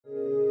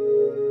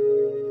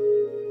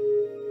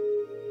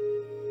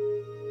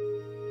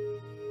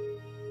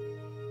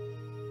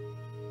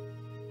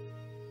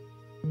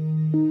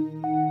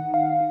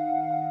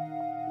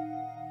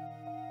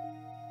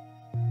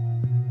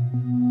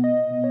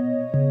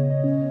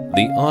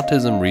The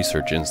Autism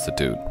Research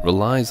Institute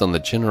relies on the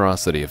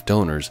generosity of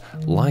donors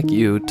like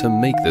you to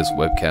make this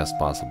webcast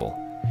possible.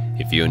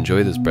 If you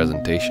enjoy this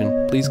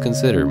presentation, please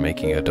consider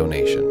making a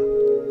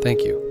donation.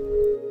 Thank you.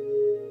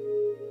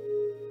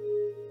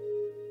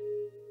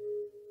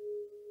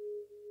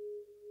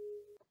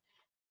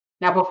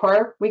 Now,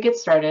 before we get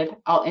started,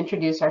 I'll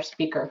introduce our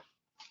speaker.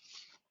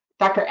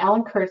 Dr.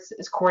 Alan Kurtz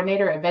is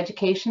Coordinator of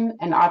Education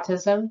and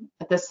Autism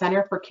at the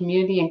Center for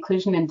Community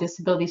Inclusion and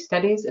Disability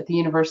Studies at the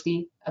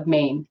University of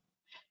Maine.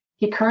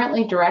 He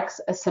currently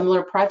directs a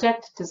similar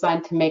project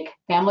designed to make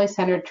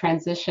family-centered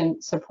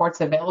transition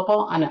supports available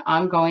on an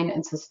ongoing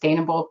and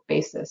sustainable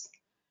basis.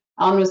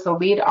 Alan was the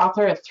lead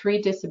author of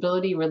 3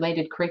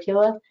 disability-related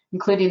curricula,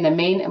 including the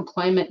Maine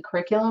Employment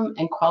Curriculum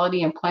and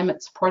Quality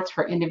Employment Supports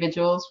for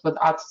Individuals with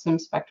Autism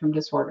Spectrum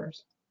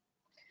Disorders.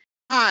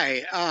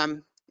 Hi,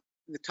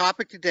 the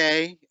topic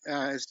today,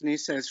 as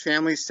Denise said, is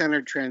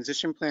family-centered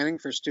transition planning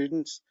for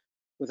students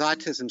with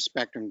autism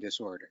spectrum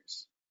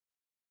disorders.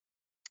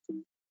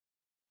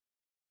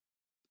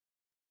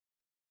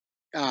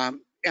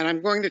 And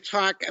I'm going to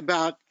talk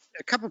about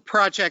a couple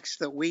projects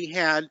that we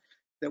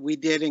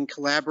did in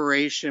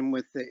collaboration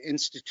with the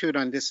Institute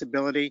on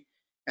Disability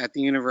at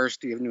the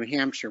University of New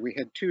Hampshire. We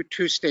had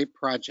two state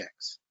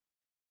projects.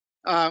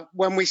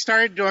 When we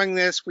started doing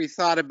this, we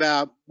thought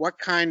about what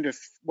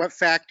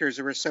factors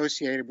are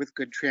associated with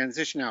good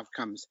transition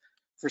outcomes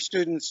for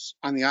students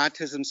on the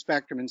autism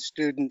spectrum and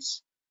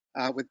students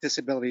with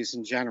disabilities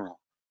in general.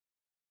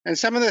 And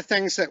some of the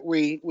things that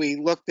we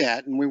looked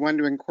at and we wanted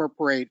to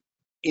incorporate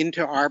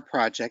into our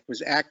project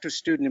was active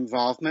student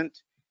involvement,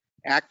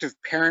 active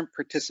parent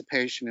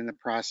participation in the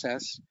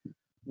process,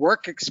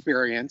 work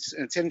experience.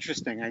 And it's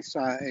interesting, I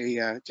saw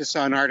just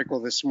saw an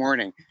article this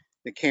morning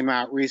that came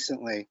out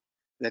recently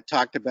that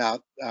talked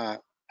about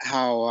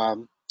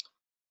how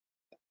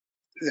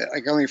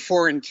like only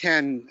 4 in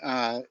 10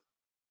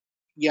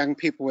 young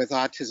people with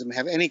autism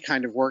have any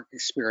kind of work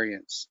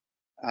experience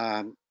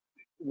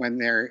when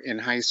they're in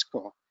high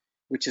school,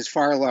 which is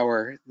far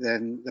lower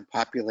than the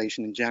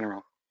population in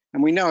general.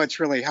 And we know it's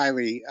really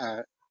highly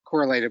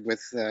correlated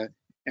with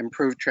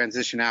improved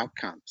transition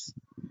outcomes.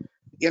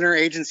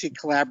 Interagency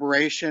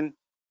collaboration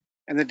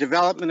and the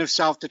development of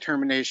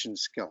self-determination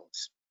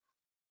skills.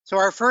 So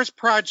our first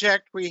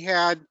project, we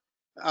had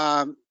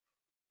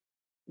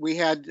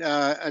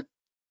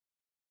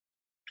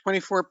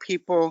 24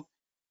 people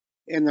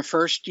in the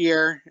first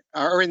year,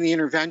 or in the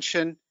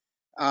intervention.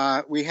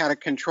 We had a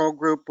control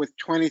group with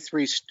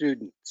 23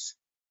 students,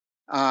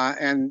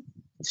 and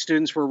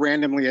students were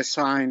randomly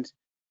assigned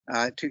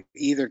to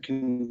either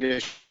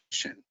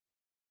condition.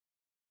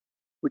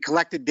 We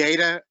collected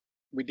data,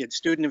 we did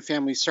student and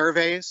family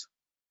surveys,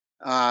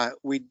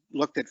 we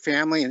looked at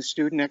family and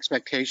student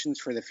expectations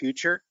for the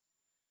future.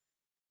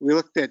 We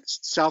looked at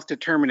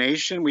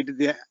self-determination. We did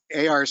the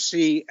ARC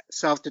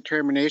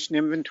self-determination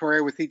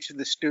inventory with each of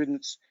the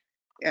students,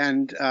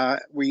 and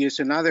we used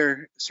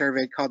another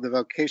survey called the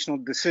vocational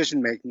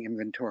decision-making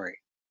inventory.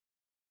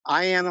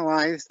 I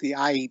analyzed the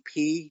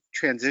IEP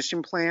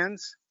transition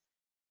plans.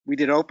 We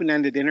did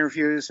open-ended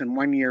interviews and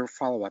 1-year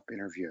follow-up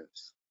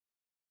interviews.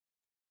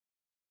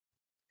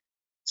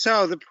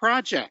 So the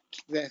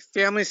project, the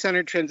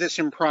Family-Centered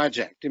Transition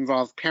Project,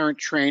 involved parent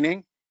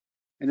training,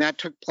 and that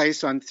took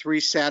place on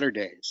 3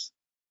 Saturdays.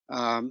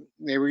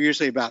 They were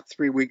usually about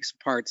 3 weeks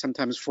apart,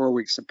 sometimes 4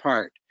 weeks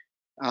apart,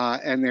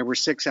 and there were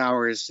 6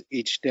 hours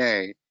each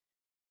day.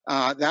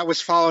 That was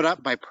followed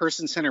up by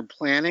person-centered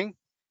planning,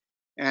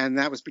 and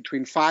that was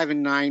between 5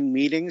 and 9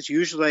 meetings,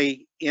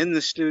 usually in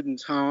the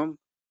student's home,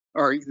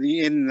 or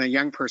in the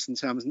young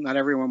person's homes. Not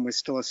everyone was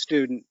still a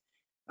student.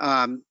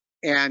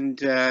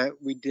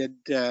 We did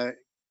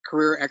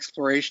career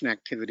exploration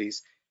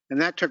activities,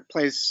 and that took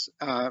place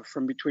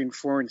from between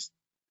for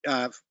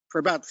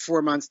about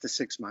 4 months to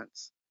 6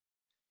 months.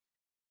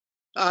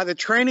 The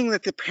training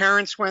that the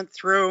parents went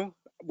through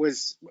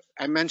was,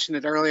 I mentioned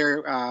it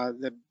earlier,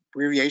 the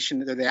abbreviation,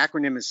 the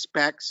acronym is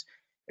SPECS.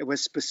 It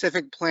was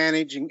Specific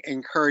Planning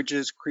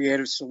Encourages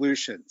Creative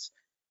Solutions.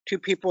 2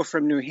 people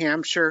from New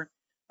Hampshire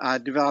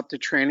developed a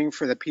training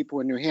for the people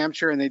in New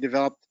Hampshire, and they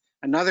developed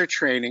another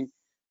training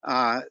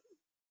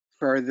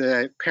for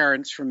the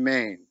parents from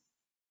Maine.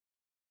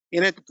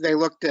 In it, they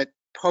looked at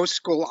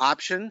post-school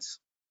options,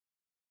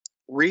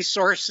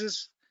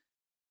 resources,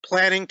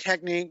 planning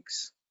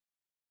techniques.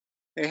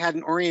 They had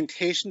an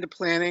orientation to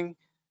planning,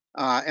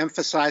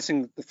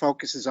 emphasizing that the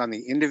focus is on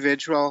the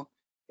individual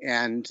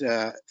and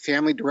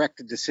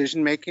family-directed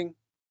decision-making.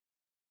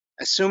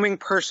 Assuming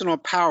personal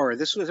power.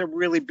 This was a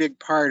really big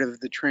part of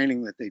the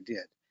training that they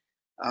did.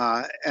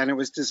 And it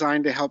was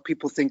designed to help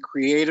people think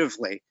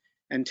creatively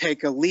and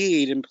take a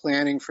lead in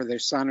planning for their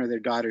son or their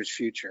daughter's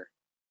future.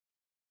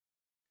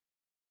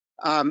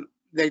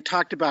 They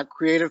talked about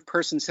creative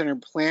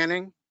person-centered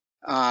planning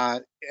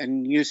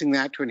and using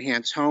that to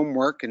enhance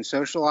homework and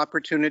social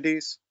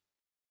opportunities.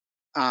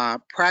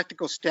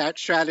 Practical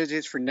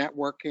strategies for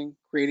networking,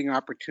 creating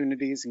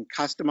opportunities, and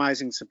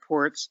customizing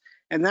supports.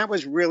 And that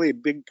was really a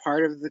big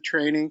part of the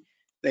training.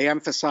 They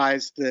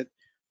emphasized that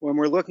when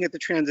we're looking at the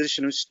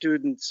transition of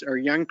students or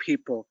young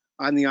people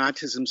on the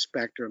autism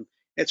spectrum,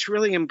 it's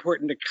really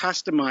important to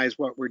customize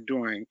what we're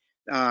doing.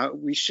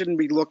 We shouldn't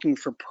be looking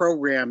for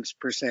programs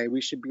per se.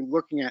 We should be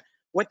looking at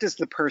what does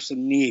the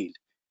person need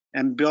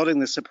and building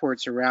the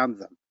supports around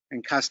them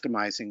and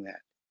customizing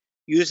that.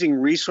 Using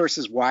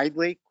resources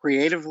widely,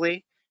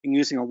 creatively, and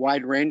using a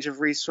wide range of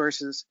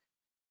resources.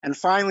 And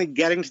finally,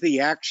 getting to the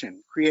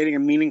action, creating a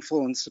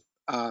meaningful and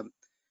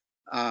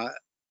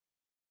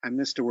I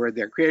missed a word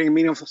there, creating a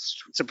meaningful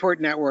support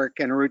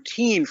network and a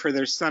routine for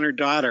their son or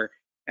daughter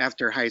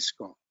after high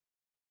school.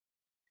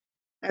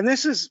 And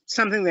this is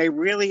something they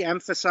really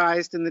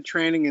emphasized in the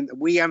training and that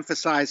we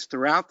emphasized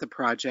throughout the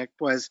project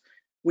was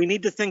we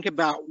need to think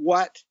about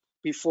what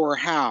before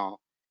how.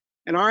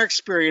 And our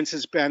experience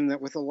has been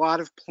that with a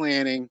lot of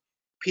planning,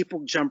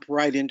 people jump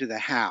right into the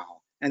how.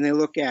 And they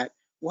look at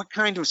what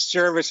kind of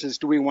services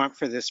do we want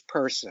for this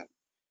person?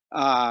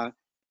 And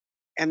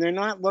they're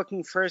not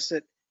looking first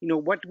at,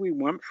 what do we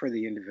want for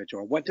the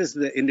individual? What does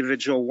the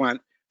individual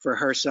want for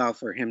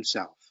herself or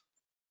himself?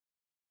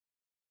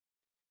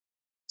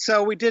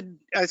 So we did,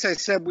 as I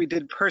said, we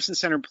did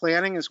person-centered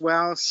planning as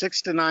well,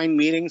 6 to 9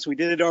 meetings. We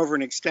did it over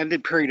an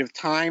extended period of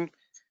time.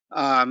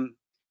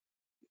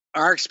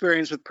 Our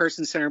experience with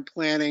person-centered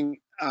planning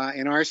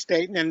in our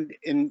state and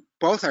in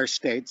both our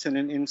states and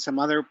in some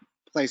other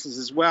places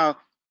as well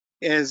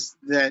is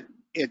that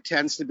it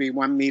tends to be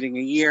 1 meeting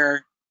a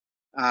year.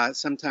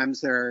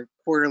 Sometimes there are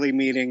quarterly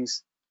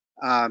meetings,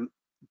 but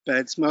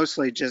it's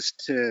mostly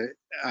just to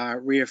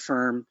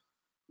reaffirm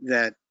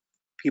that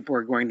people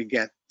are going to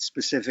get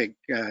specific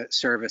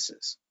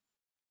services.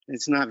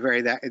 It's not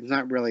really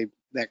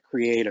that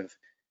creative.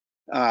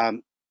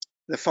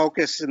 The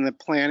focus in the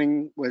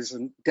planning was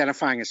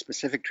identifying a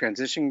specific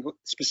transition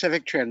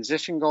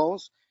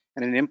goals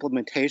and an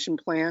implementation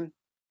plan.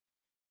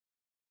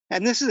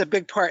 And this is a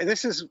big part.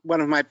 This is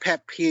one of my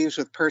pet peeves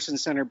with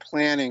person-centered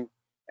planning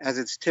as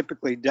it's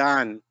typically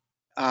done.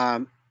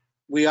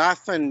 We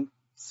often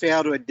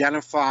fail to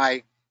identify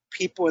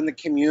people in the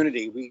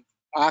community. We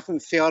often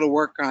fail to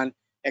work on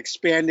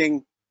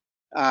expanding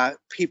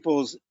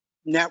people's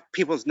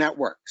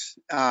networks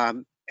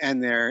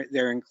and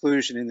their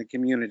inclusion in the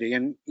community.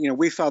 And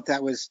we felt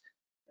that was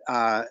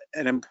an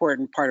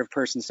important part of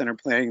person-centered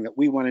planning that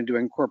we wanted to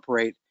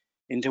incorporate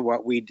into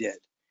what we did.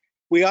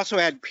 We also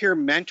had peer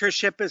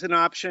mentorship as an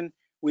option.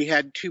 We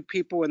had 2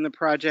 people in the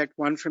project,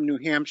 one from New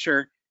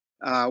Hampshire,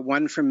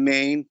 one from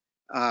Maine,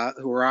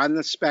 who were on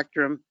the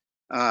spectrum,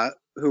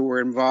 who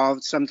were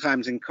involved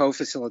sometimes in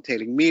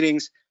co-facilitating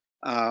meetings.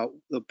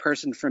 The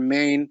person from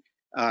Maine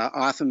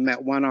often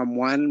met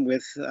one-on-one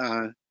with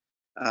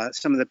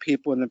some of the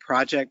people in the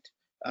project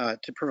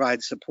to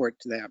provide support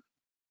to them.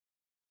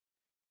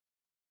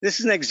 This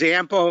is an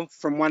example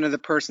from one of the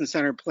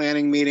person-centered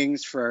planning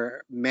meetings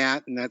for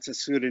Matt, and that's a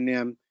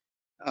pseudonym.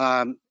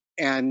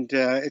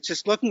 It's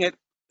just looking at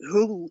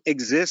who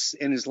exists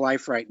in his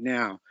life right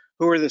now.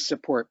 Who are the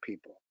support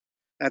people?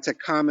 That's a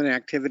common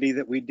activity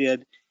that we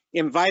did.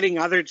 Inviting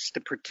others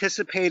to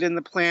participate in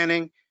the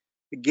planning.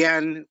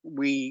 Again,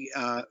 we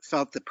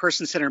felt that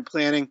person-centered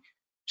planning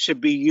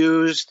should be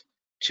used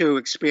to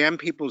expand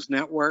people's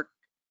network,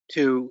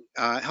 to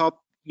help,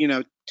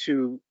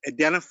 to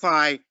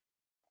identify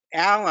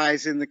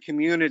allies in the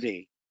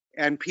community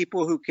and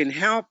people who can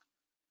help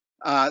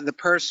the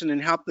person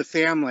and help the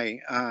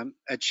family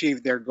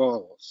achieve their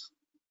goals.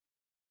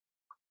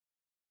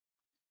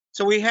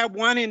 So we have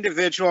one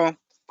individual,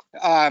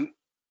 and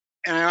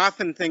I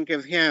often think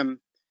of him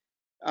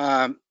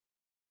for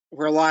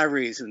a lot of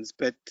reasons,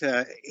 but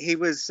he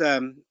was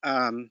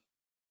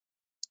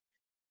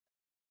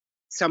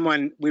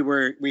someone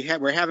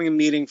we're having a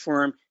meeting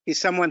for him.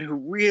 He's someone who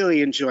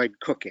really enjoyed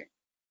cooking.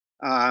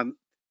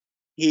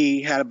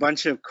 He had a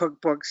bunch of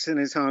cookbooks in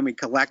his home. He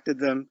collected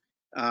them.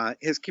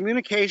 His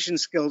communication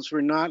skills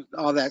were not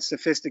all that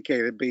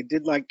sophisticated, but he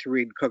did like to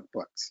read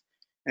cookbooks.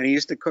 And he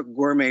used to cook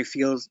gourmet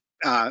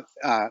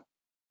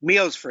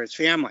meals for his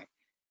family.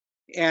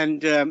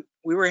 And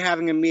we were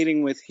having a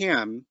meeting with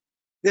him.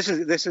 This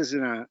is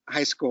in a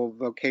high school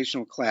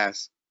vocational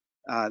class.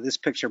 This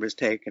picture was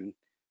taken.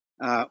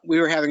 We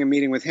were having a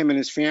meeting with him and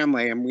his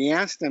family, and we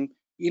asked him,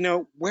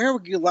 where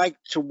would you like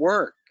to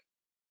work?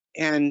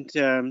 And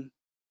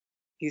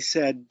he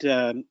said,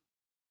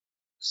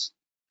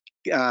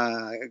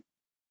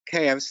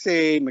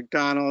 KFC,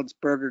 McDonald's,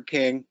 Burger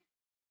King.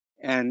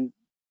 And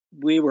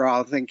we were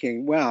all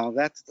thinking, well,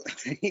 that's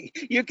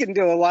you can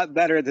do a lot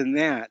better than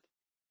that.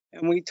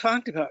 And we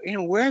talked about,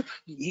 where could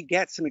he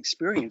get some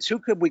experience? Who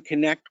could we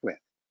connect with?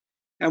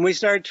 And we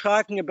started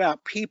talking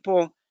about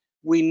people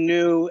we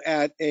knew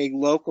at a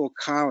local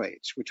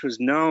college, which was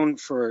known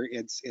for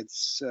its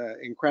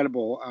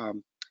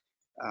incredible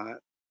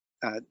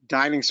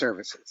dining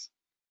services.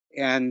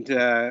 And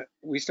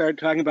we started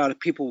talking about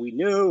people we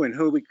knew and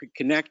who we could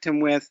connect him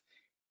with.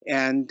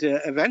 And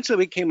eventually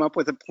we came up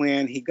with a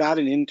plan. He got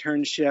an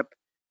internship,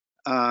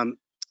 and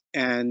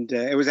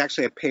it was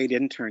actually a paid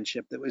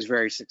internship that was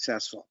very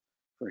successful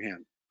for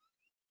him.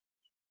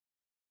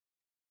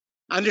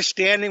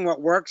 Understanding what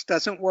works,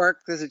 doesn't work.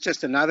 This is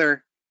just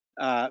another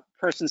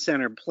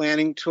person-centered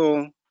planning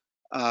tool.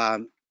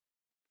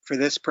 For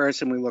this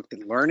person, we looked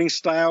at learning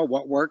style,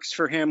 what works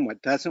for him,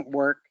 what doesn't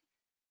work.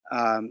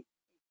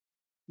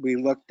 We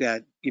looked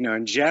at,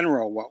 in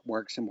general, what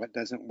works and what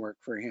doesn't work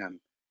for him.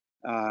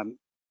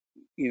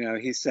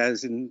 He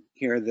says in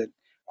here that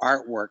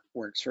artwork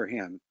works for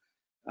him.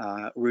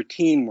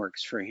 Routine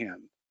works for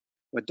him.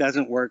 What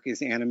doesn't work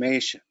is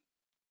animation.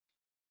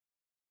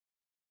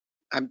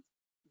 I'm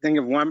thinking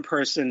of one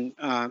person,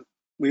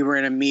 we were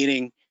in a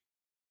meeting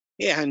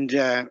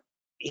and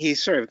he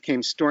sort of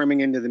came storming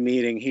into the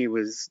meeting. He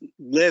was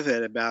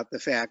livid about the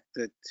fact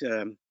that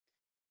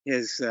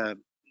his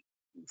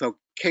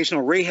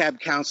vocational rehab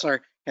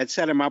counselor had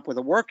set him up with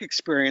a work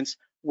experience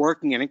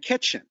working in a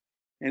kitchen.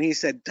 And he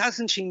said,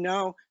 doesn't she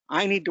know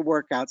I need to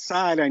work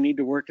outside? I need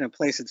to work in a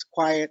place that's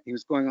quiet. He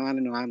was going on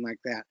and on like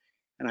that.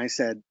 And I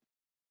said,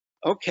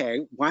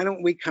 okay, why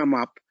don't we come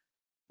up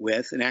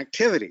with an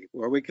activity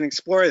where we can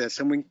explore this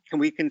and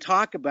we can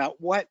talk about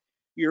what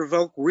your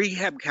voc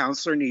rehab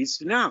counselor needs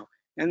to know.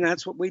 And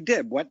that's what we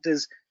did. What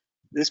does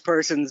this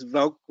person's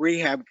voc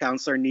rehab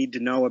counselor need to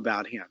know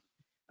about him?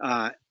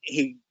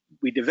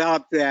 We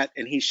developed that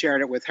and he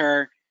shared it with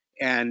her,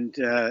 and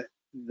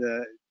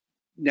the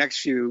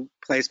next few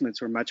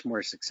placements were much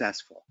more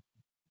successful.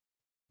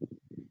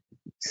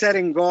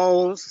 Setting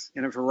goals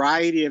in a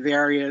variety of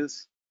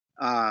areas,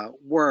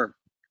 work,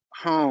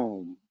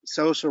 home,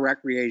 social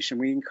recreation.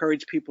 We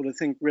encourage people to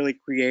think really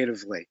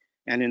creatively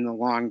and in the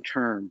long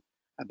term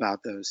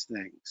about those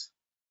things.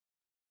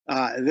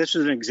 This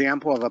is an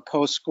example of a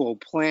post-school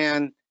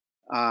plan.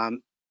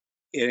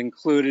 It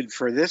included,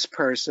 for this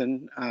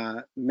person,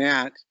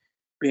 Matt,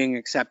 being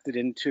accepted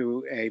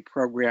into a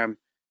program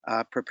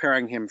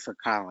preparing him for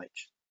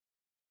college.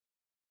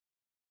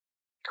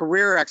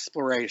 Career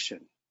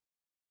exploration.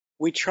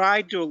 We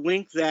tried to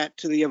link that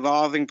to the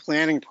evolving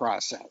planning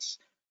process.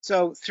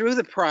 So through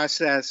the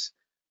process,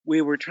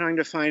 we were trying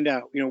to find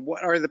out,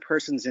 what are the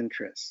person's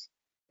interests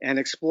and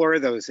explore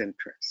those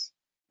interests.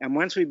 And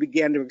once we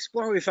began to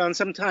explore, we found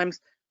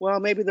sometimes, well,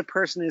 maybe the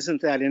person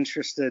isn't that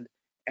interested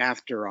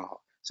after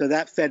all. So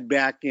that fed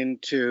back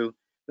into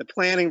the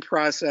planning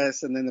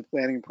process, and then the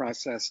planning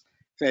process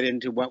fed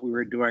into what we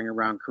were doing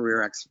around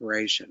career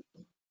exploration.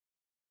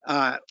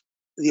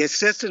 The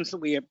assistance that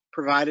we have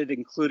provided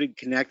included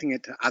connecting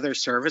it to other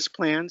service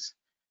plans.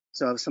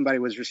 So if somebody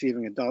was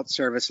receiving adult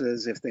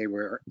services, if they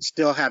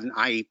still had an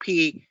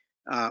IEP,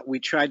 we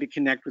tried to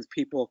connect with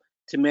people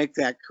to make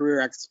that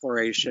career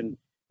exploration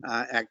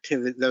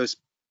those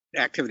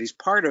activities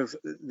part of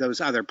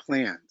those other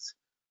plans,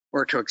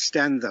 or to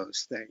extend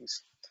those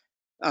things.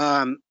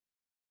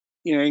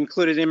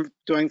 Included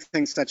doing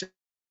things such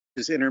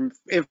as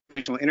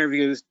informational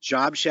interviews,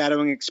 job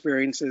shadowing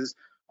experiences,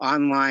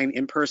 online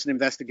in-person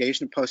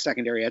investigation of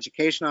post-secondary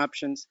education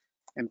options,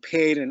 and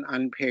paid and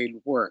unpaid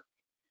work.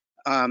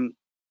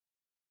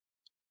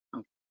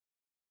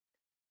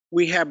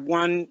 We had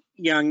one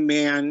young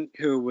man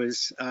who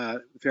was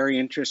very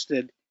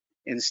interested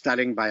in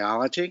studying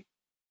biology,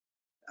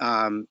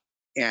 and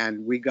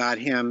we got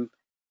him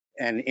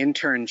an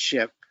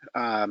internship.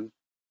 I'm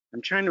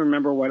trying to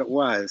remember what it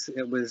was.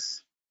 It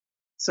was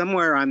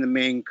somewhere on the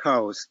Maine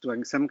coast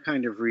doing some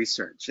kind of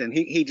research, and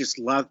he just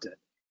loved it.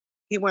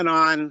 He went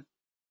on,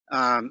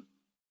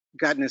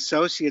 got an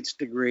associate's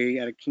degree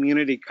at a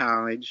community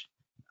college,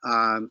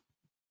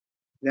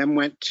 then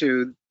went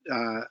to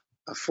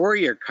a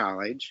four-year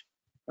college,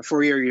 a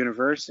four-year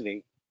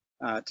university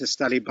to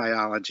study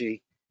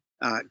biology,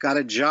 got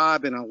a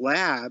job in a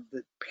lab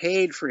that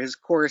paid for his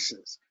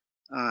courses.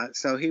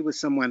 So he was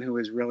someone who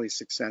was really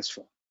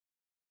successful.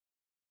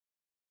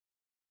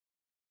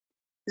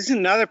 This is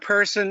another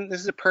person. This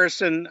is a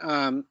person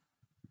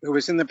who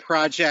was in the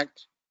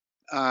project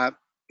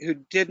who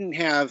didn't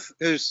have,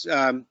 whose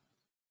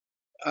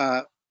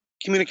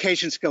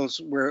communication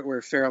skills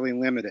were fairly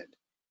limited.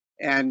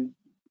 And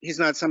he's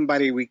not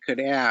somebody we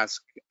could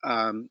ask,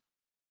 what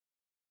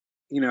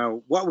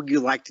would you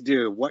like to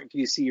do? What do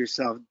you see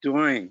yourself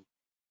doing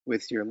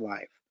with your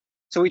life?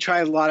 So we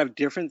tried a lot of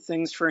different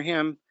things for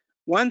him.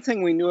 One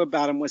thing we knew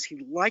about him was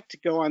he liked to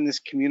go on this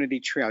community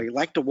trail. He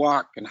liked to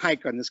walk and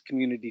hike on this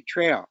community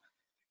trail.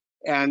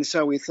 And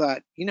so we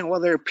thought, well,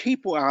 there are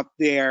people out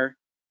there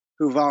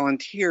who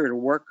volunteer to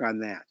work on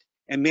that.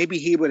 And maybe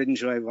he would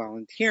enjoy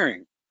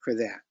volunteering for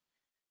that.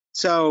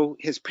 So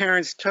his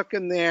parents took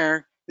him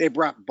there. They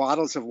brought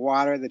bottles of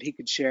water that he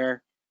could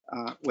share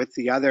with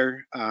the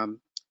other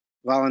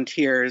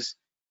volunteers.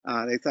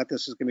 They thought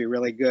this was going to be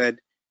really good.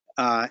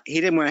 He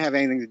didn't want to have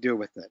anything to do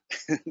with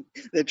it.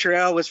 The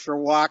trail was for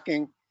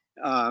walking,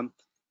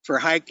 for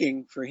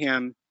hiking for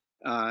him.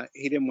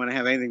 He didn't want to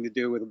have anything to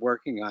do with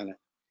working on it.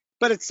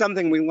 But it's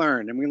something we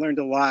learned, and we learned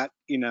a lot,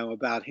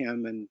 about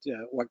him and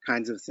what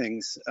kinds of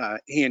things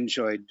he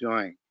enjoyed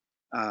doing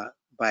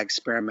by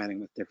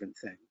experimenting with different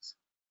things.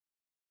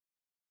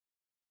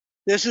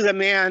 This is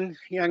a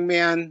young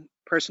man,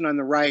 person on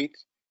the right,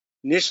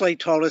 initially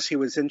told us he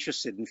was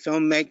interested in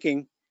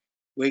filmmaking.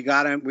 We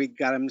got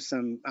him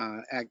some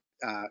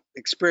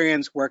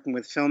experience working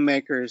with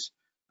filmmakers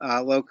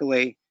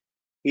locally.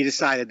 He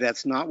decided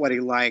that's not what he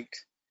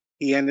liked.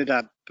 He ended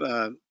up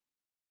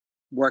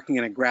working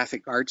in a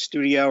graphic art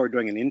studio or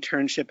doing an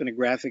internship in a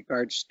graphic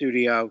art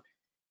studio,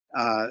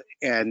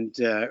 and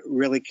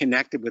really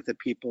connected with the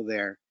people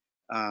there.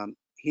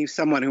 He's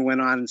someone who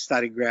went on and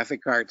studied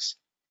graphic arts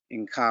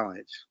in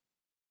college.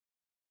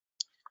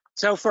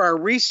 So for our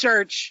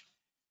research,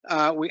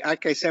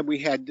 like I said, we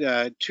had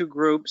two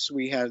groups.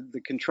 We had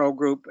the control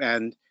group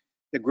and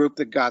the group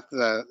that got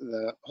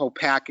the whole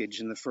package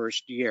in the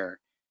first year.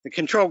 The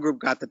control group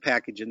got the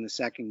package in the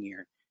second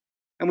year.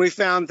 And we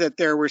found that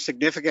there were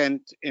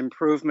significant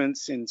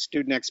improvements in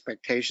student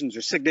expectations,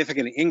 or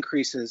significant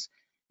increases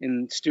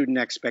in student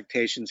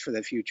expectations for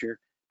the future,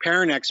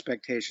 parent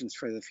expectations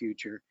for the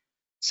future,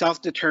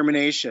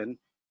 self-determination,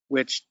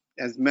 which,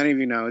 as many of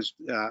you know, is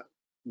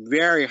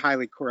very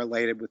highly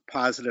correlated with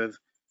positive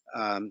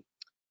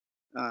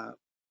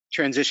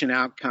transition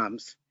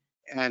outcomes,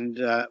 and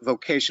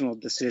vocational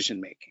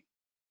decision-making.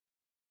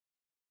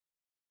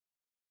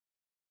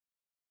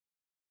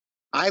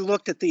 I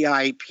looked at the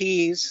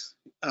IEPs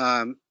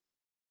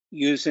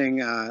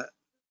using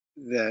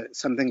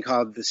something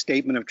called the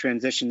Statement of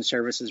Transition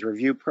Services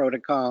Review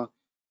Protocol,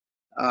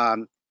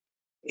 and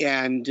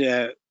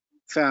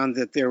found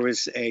that there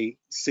was a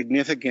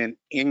significant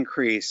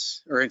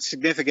increase or a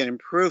significant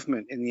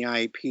improvement in the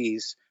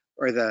IEPs,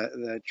 or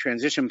the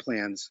transition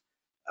plans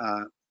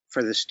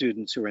for the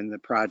students who are in the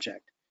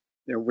project.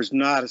 There was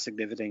not a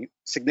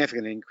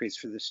significant increase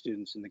for the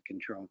students in the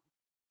control.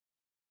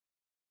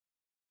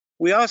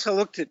 We also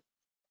looked at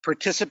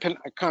participant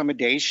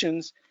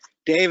accommodations.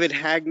 David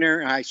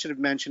Hagner, I should have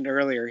mentioned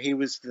earlier, he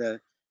was the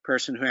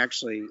person who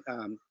actually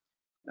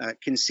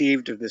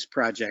conceived of this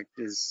project,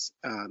 was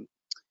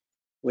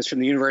from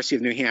the University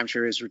of New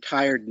Hampshire, is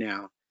retired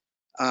now.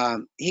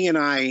 He and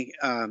I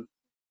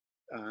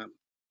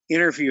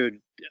interviewed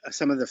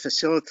some of the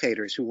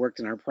facilitators who worked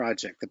in our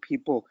project, the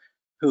people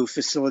who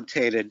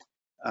facilitated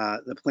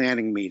the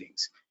planning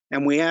meetings.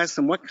 And we asked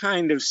them, what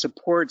kind of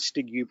supports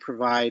did you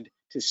provide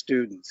to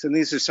students? And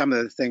these are some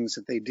of the things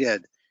that they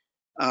did.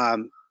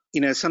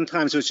 You know,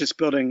 sometimes it was just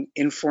building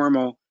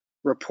informal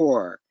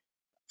rapport.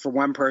 For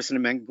one person, it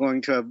meant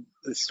going to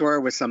the store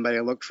with somebody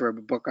to look for a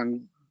book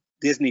on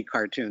Disney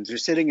cartoons, or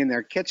sitting in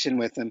their kitchen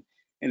with them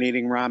and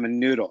eating ramen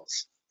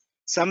noodles.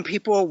 Some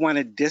people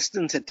wanted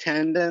distance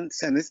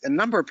attendance, and a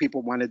number of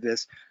people wanted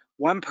this.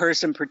 One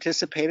person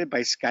participated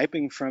by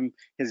Skyping from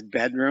his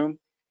bedroom.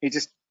 He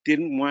just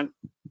didn't want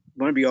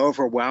to be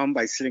overwhelmed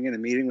by sitting in a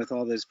meeting with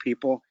all those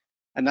people.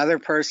 Another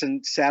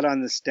person sat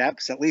on the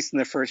steps, at least in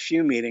the first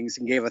few meetings,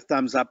 and gave a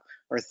thumbs up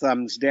or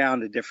thumbs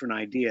down to different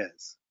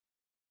ideas.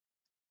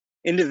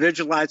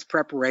 Individualized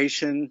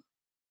preparation.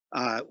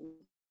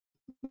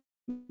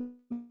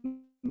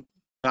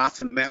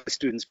 Often met with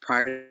students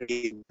prior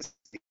to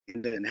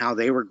and how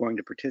they were going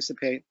to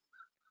participate.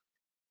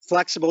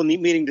 Flexible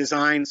meeting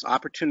designs,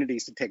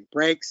 opportunities to take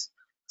breaks.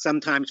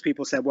 Sometimes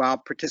people said, well, I'll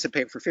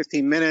participate for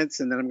 15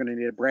 minutes and then I'm going to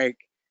need a break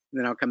and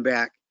then I'll come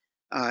back.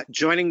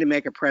 Joining to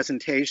make a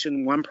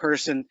presentation. One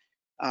person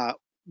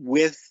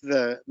with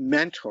the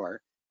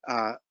mentor,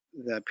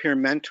 the peer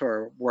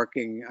mentor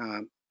working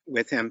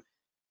with him,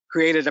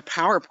 created a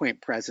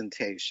PowerPoint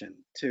presentation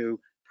to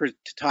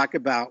talk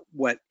about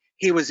what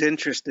he was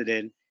interested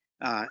in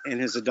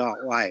his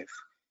adult life.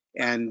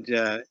 And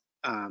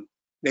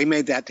they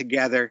made that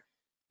together.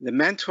 The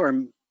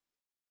mentor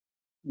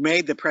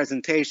made the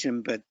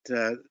presentation, but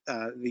the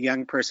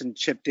young person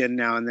chipped in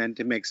now and then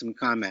to make some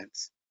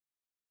comments.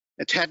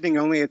 Attending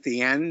only at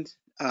the end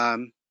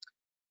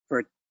for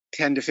a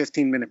 10 to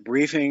 15-minute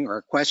briefing or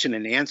a question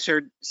and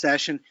answer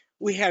session.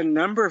 We had a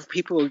number of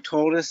people who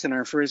told us in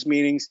our first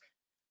meetings,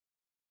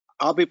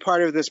 I'll be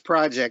part of this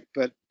project,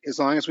 but as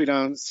long as we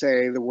don't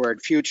say the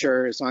word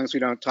future, as long as we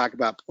don't talk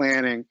about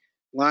planning, as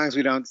long as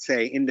we don't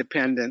say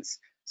independence.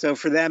 So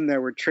for them,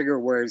 there were trigger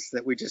words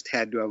that we just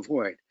had to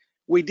avoid.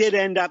 We did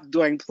end up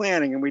doing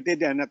planning, and we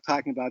did end up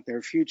talking about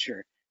their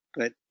future.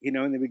 But, you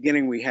know, in the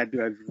beginning, we had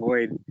to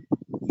avoid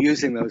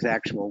using those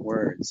actual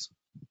words.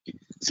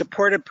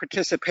 Supportive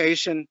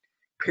participation,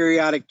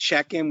 periodic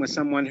check-in with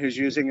someone who's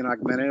using an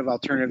augmentative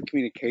alternative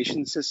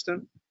communication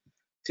system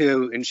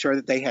to ensure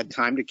that they had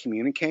time to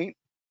communicate.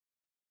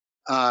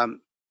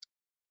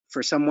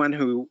 For someone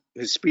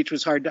whose speech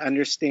was hard to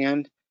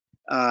understand,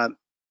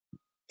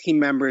 team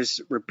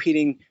members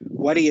repeating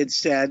what he had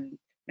said,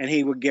 and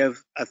he would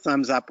give a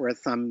thumbs up or a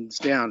thumbs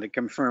down to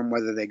confirm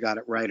whether they got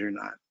it right or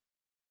not.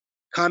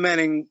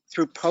 Commenting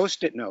through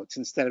Post-it notes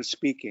instead of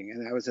speaking,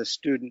 and that was a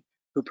student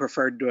who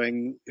preferred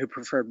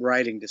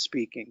writing to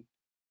speaking.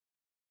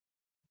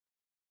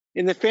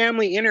 In the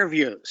family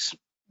interviews,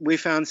 we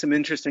found some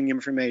interesting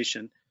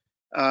information.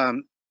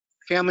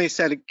 Families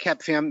said it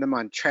kept them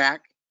on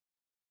track.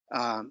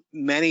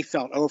 Many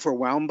felt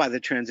overwhelmed by the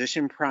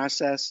transition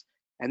process,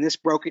 and this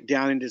broke it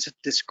down into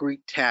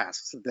discrete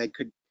tasks that they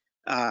could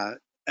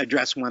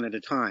address one at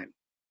a time.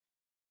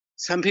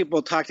 Some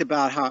people talked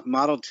about how it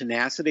modeled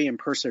tenacity and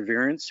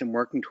perseverance in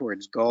working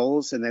towards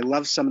goals, and they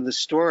loved some of the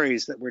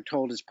stories that were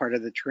told as part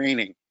of the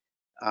training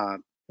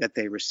that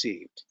they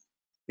received.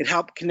 It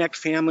helped connect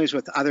families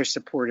with other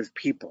supportive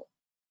people.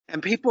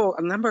 And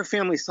a number of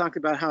families talked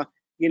about how,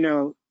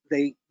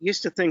 they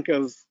used to think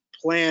of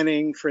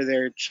planning for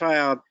their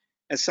child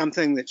as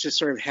something that just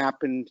sort of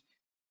happened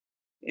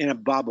in a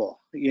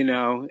bubble,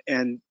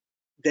 and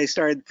they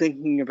started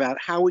thinking about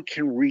how we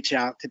can reach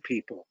out to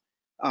people.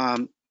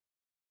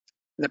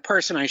 The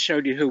person I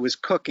showed you who was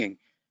cooking,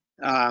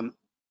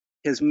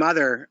 his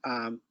mother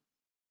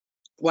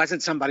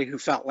wasn't somebody who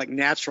felt like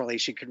naturally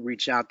she could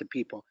reach out to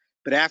people.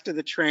 But after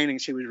the training,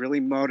 she was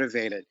really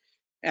motivated.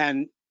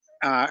 And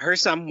her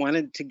son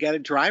wanted to get a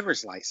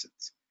driver's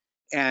license.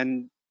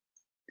 And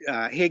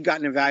he had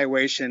gotten an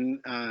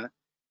evaluation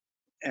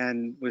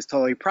and was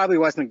told he probably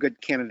wasn't a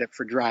good candidate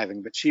for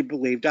driving, but she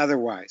believed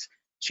otherwise.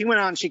 She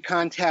went out and she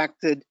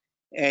contacted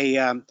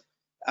a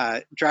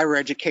driver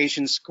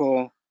education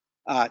school,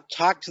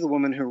 talked to the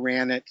woman who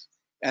ran it,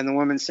 and the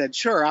woman said,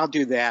 sure, I'll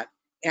do that.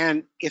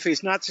 And if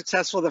he's not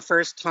successful the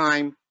first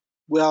time,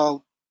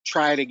 we'll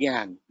try it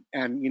again.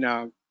 And,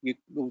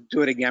 we'll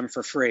do it again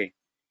for free.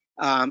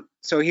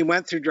 So he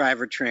went through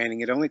driver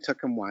training. It only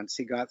took him once.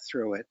 He got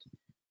through it.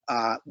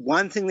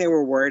 One thing they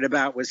were worried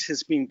about was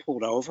his being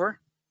pulled over.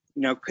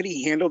 Could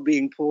he handle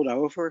being pulled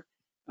over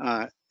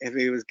if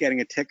he was getting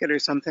a ticket or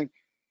something?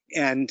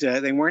 And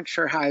they weren't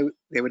sure how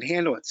they would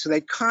handle it. So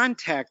they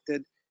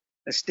contacted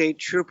a state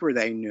trooper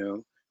they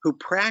knew who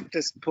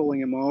practiced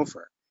pulling him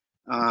over.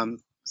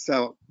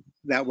 So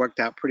that worked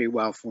out pretty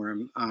well for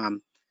him.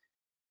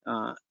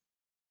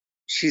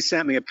 She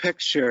sent me a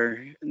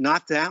picture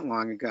not that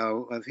long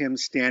ago of him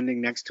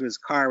standing next to his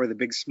car with a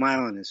big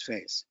smile on his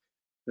face.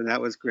 So that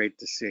was great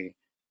to see.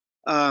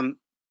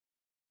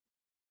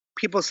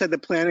 People said the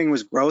planning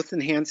was growth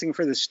enhancing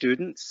for the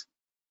students.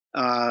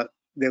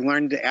 They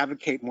learned to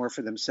advocate more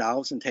for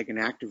themselves and take an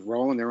active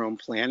role in their own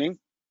planning.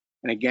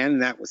 And again,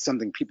 that was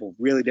something people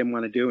really didn't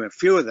want to do, and a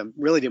few of them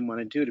really didn't want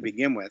to do to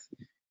begin with.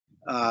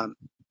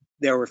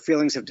 There were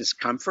feelings of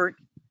discomfort,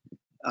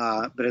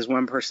 but as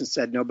one person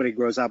said, nobody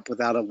grows up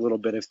without a little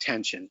bit of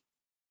tension.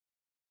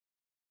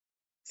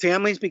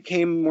 Families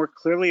became more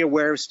clearly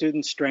aware of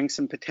students' strengths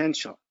and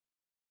potential.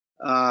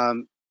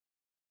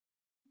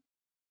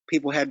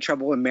 People had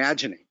trouble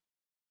imagining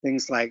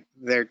things like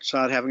their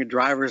child having a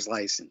driver's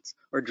license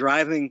or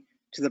driving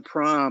to the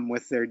prom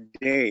with their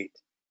date,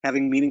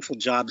 having meaningful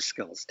job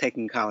skills,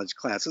 taking college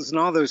classes, and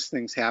all those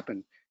things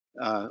happened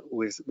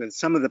with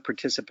some of the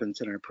participants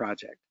in our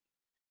project.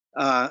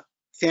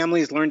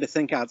 Families learned to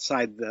think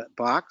outside the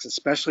box,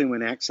 especially when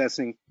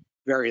accessing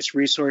various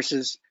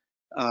resources.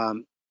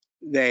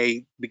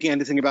 They began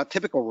to think about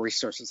typical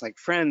resources like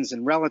friends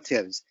and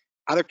relatives,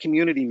 other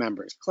community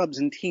members, clubs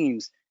and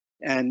teams,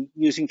 and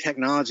using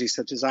technology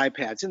such as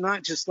iPads, and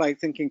not just like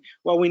thinking,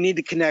 well, we need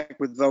to connect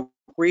with voc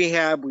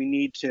rehab, we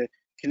need to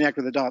connect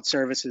with adult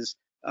services.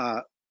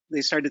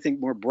 They started to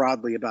think more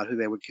broadly about who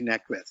they would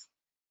connect with.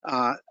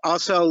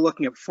 Also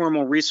looking at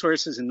formal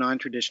resources in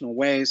non-traditional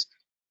ways.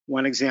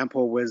 One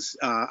example was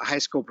a high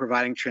school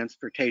providing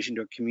transportation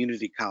to a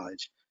community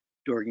college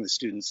during the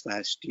students'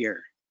 last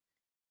year.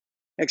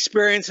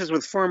 Experiences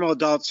with formal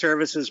adult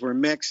services were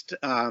mixed,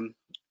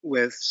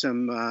 with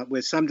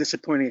some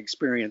disappointing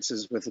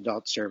experiences with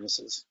adult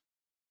services.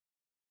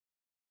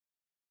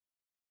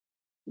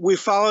 We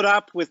followed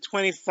up with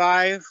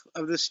 25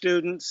 of the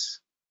students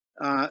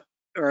or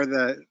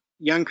the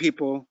young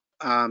people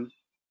who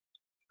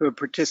have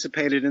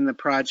participated in the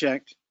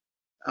project.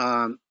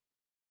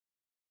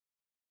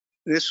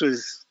 This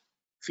was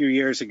a few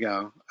years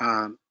ago,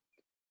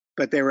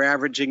 but they were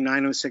averaging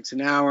 $9.06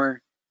 an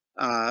hour.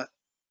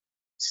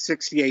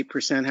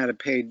 68% had a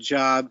paid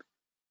job,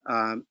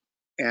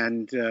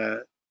 and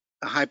a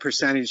high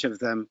percentage of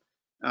them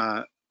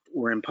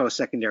were in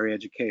post-secondary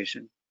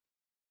education.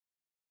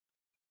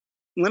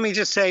 Let me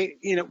just say,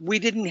 we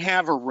didn't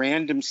have a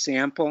random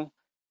sample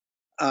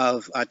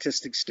of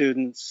autistic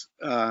students.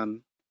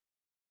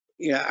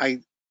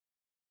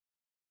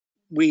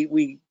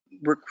 We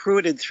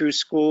recruited through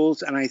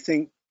schools, and I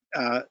think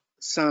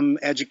some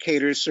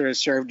educators sort of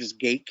served as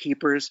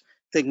gatekeepers,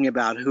 thinking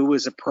about who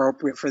was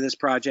appropriate for this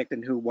project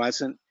and who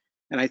wasn't.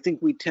 And I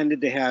think we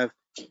tended to have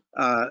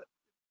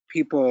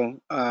people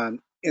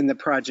in the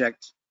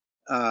project,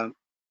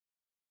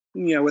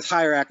 with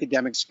higher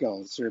academic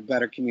skills or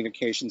better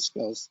communication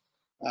skills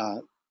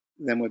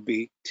than would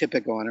be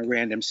typical on a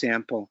random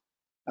sample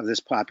of this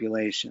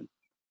population.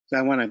 So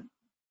I want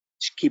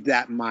to keep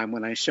that in mind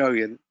when I show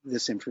you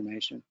this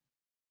information.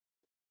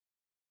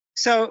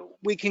 So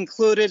we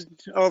concluded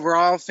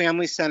overall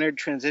family-centered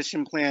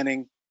transition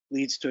planning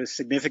leads to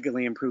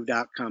significantly improved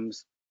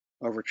outcomes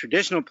over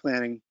traditional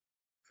planning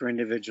for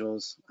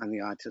individuals on the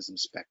autism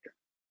spectrum.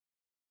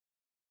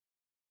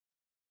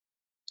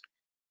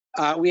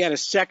 We had a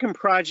second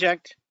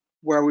project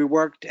where we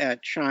worked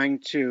at trying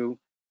to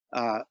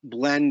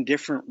blend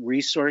different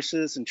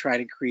resources and try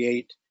to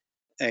create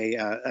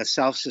a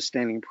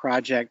self-sustaining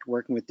project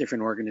working with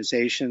different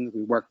organizations.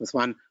 We worked with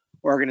one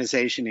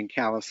organization in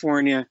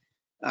California,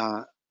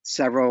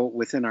 several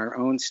within our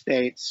own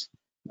states.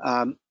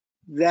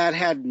 That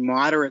had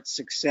moderate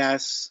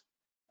success.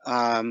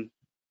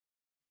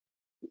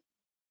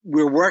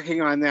 we're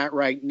working on that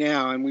right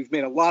now, and we've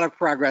made a lot of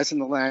progress in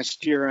the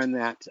last year on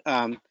that.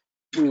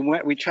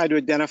 We tried to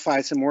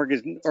identify some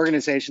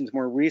organizations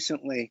more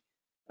recently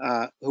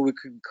who we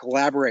could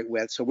collaborate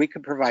with, so we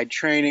could provide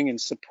training and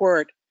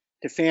support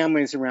to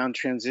families around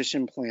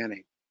transition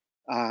planning,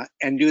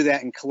 and do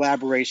that in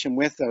collaboration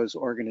with those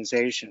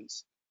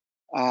organizations.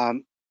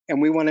 And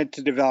we wanted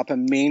to develop a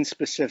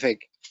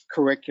Maine-specific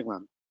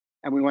curriculum,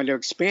 and we wanted to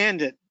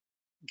expand it,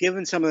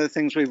 given some of the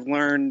things we've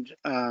learned,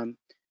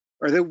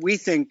 or that we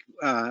think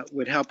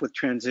would help with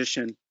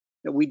transition,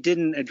 that we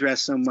didn't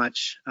address so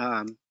much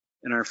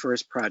in our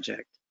first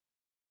project.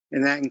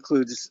 And that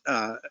includes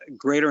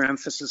greater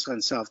emphasis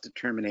on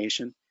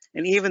self-determination.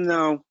 And even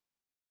though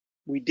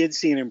we did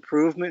see an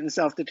improvement in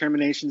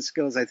self-determination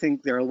skills, I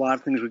think there are a lot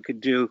of things we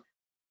could do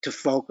to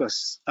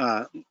focus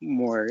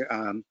more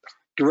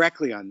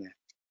directly on that,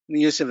 the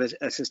use of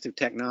assistive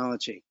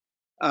technology.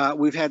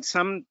 We've had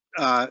some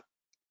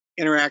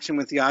interaction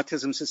with the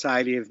Autism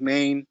Society of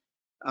Maine.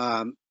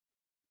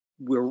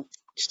 We're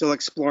still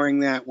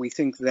exploring that. We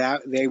think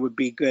that they would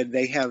be good.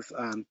 They have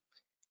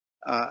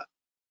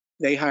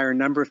they hire a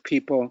number of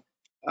people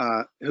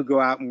who go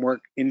out and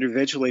work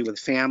individually with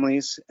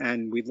families,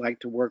 and we'd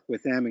like to work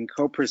with them in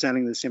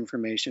co-presenting this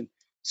information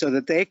so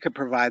that they could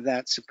provide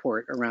that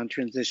support around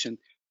transition,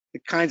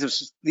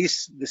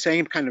 the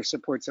same kind of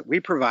supports that we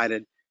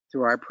provided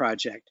through our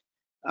project.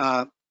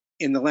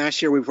 In the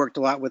last year, we've worked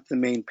a lot with the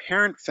Maine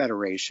Parent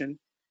Federation,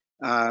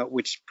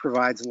 which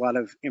provides a lot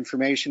of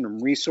information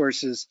and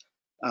resources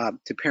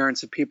to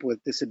parents of people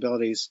with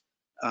disabilities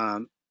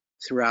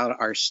throughout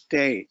our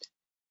state.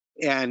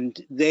 And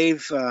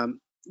they've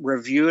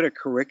reviewed a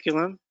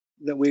curriculum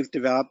that we've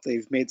developed.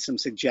 They've made some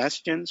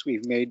suggestions.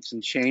 We've made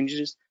some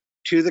changes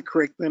to the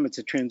curriculum. It's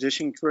a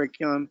transition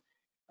curriculum.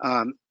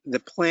 The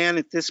plan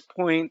at this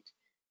point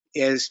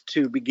is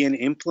to begin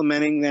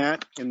implementing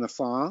that in the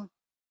fall.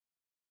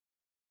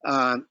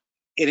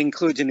 It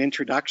includes an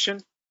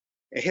introduction,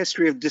 a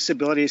history of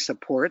disability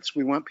supports.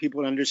 We want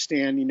people to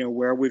understand,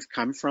 where we've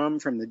come from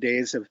the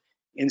days of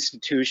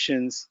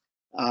institutions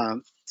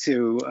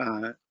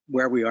to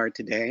where we are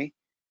today.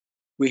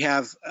 We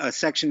have a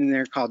section in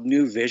there called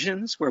New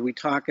Visions, where we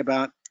talk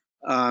about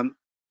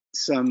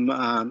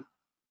some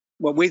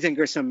what we think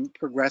are some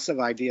progressive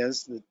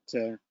ideas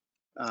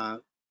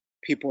that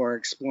people are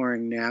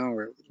exploring now,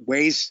 or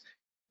ways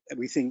that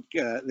we think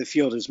the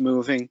field is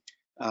moving.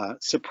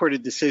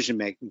 Supported decision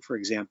making, for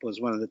example,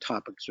 is one of the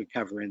topics we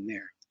cover in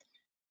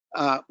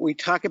there. We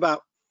talk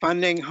about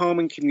funding home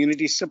and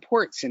community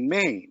supports in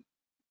Maine.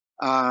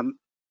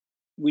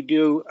 We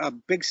do a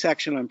big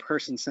section on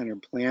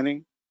person-centered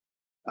planning,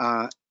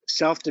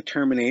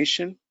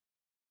 self-determination,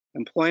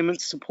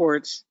 employment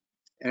supports,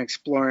 and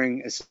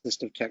exploring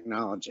assistive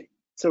technology.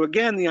 So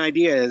again, the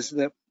idea is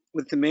that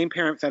with the Maine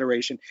Parent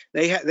Federation,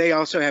 they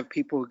also have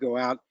people who go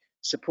out,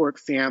 support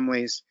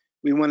families.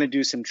 We want to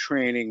do some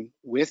training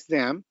with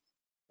them,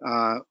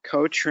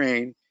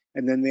 co-train,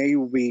 and then they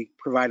will be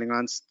providing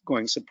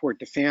ongoing support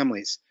to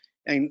families,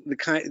 and the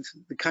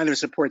kind of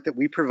support that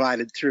we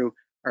provided through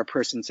our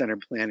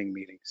person-centered planning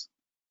meetings.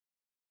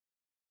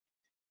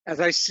 As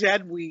I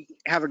said, we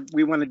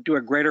want to do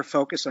a greater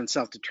focus on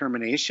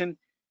self-determination.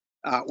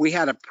 We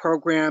had a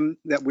program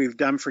that we've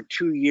done for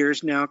 2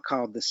 years now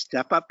called the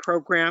Step Up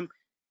program.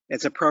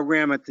 It's a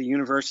program at the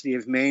University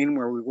of Maine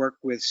where we work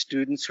with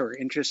students who are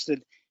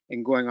interested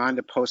in going on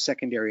to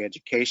post-secondary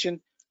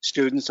education,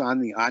 students on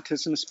the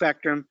autism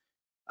spectrum.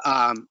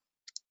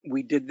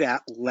 We did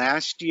that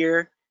last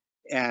year,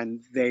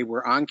 and they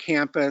were on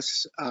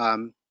campus.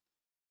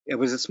 It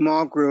was a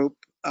small group.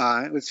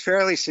 It was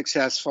fairly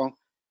successful,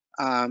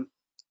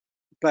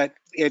 but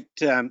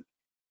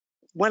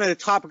one of the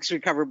topics we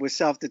covered was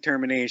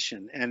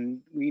self-determination, and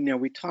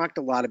we talked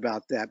a lot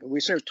about that, but we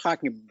started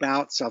talking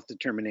about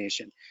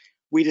self-determination.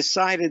 We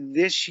decided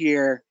this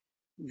year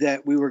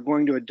that we were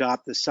going to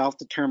adopt the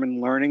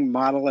self-determined learning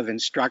model of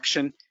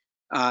instruction.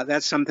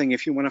 That's something,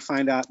 if you want to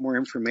find out more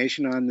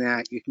information on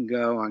that, you can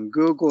go on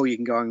Google. You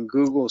can go on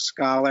Google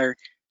Scholar.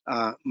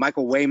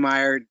 Michael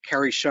Waymeyer,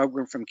 Kerry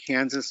Shogren from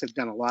Kansas have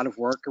done a lot of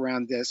work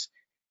around this,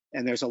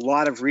 and there's a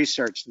lot of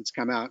research that's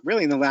come out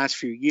really in the last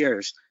few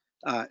years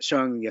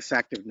showing the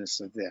effectiveness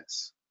of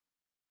this.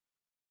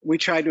 We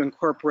tried to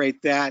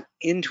incorporate that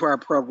into our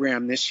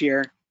program this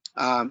year,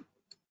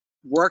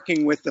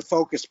 working with the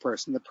focus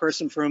person, the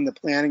person for whom the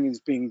planning is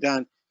being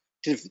done,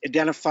 to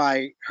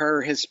identify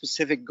his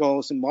specific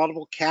goals in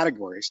multiple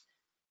categories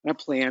and a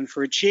plan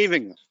for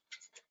achieving them.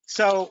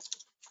 So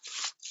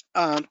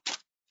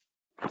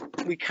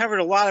we covered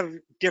a lot of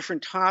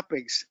different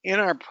topics in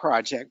our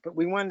project, but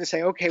we wanted to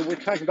say, okay, we're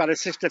talking about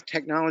assistive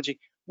technology.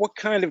 What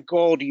kind of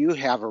goal do you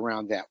have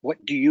around that?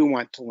 What do you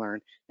want to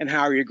learn, and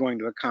how are you going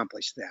to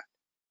accomplish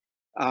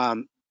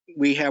that?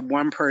 We have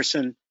one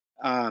person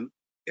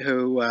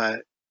who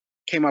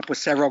came up with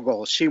several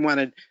goals. She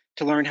wanted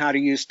to learn how to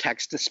use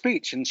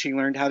text-to-speech, and she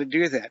learned how to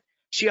do that.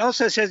 She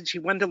also said she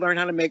wanted to learn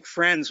how to make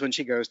friends when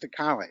she goes to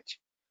college.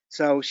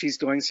 So she's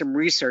doing some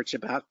research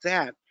about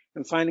that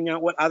and finding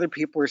out what other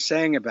people are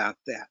saying about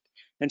that.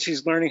 and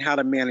she's learning how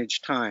to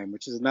manage time,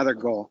 which is another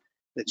goal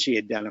that she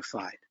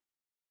identified.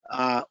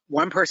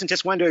 One person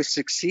just wanted to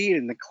succeed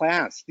in the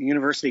class, the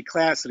university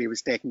class that he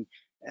was taking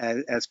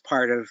as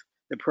part of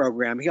the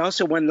program. He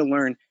also wanted to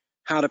learn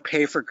how to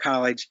pay for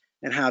college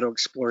and how to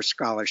explore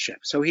scholarship.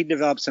 So he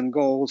developed some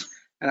goals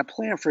and a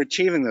plan for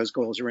achieving those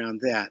goals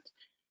around that.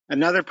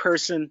 Another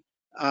person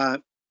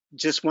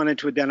just wanted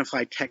to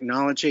identify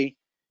technology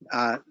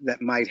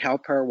that might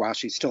help her while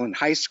she's still in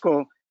high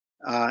school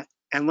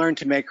and learn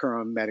to make her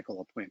own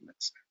medical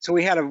appointments. So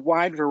we had a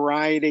wide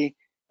variety.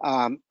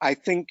 I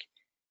think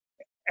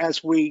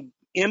as we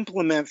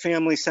implement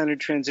family-centered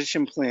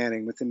transition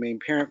planning with the Maine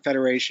Parent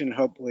Federation,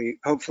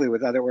 hopefully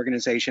with other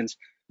organizations,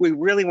 we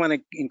really want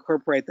to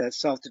incorporate that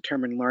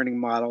self-determined learning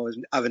model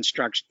of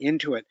instruction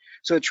into it,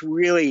 so it's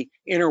really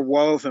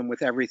interwoven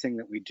with everything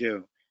that we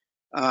do.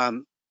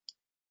 And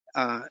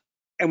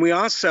we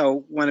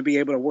also want to be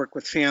able to work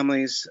with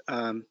families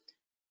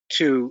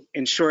to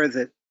ensure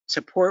that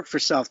support for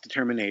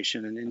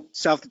self-determination and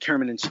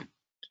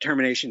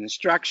self-determination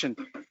instruction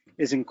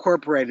is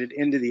incorporated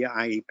into the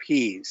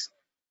IEPs.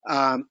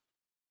 I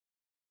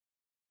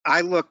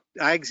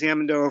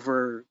examined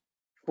over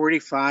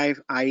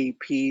 45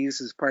 IEPs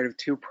as part of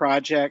 2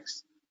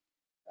 projects,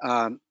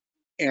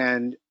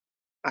 and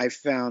I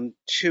found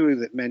 2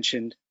 that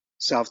mentioned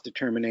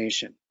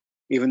self-determination,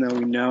 even though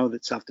we know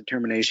that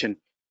self-determination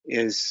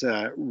is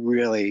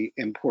really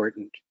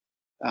important,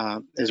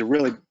 is a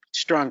really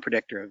strong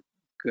predictor of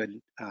good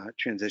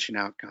transition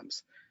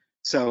outcomes.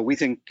 So we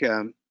think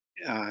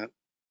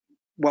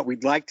what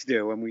we'd like to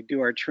do when we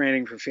do our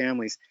training for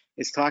families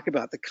is talk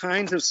about the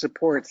kinds of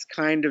supports,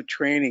 kind of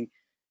training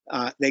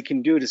they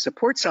can do to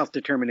support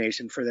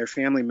self-determination for their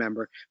family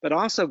member, but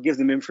also give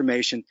them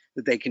information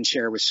that they can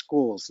share with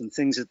schools and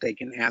things that they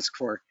can ask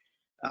for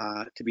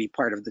to be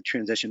part of the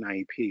transition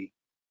IEP.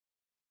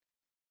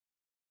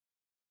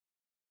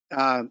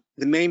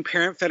 The Maine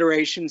Parent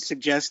Federation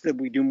suggests that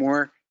we do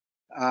more.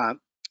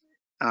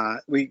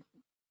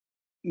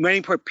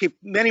 Many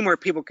more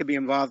people could be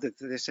involved in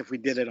this if we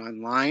did it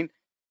online.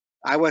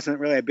 I wasn't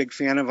really a big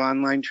fan of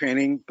online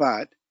training,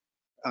 but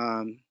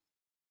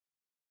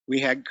we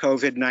had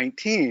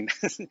COVID-19.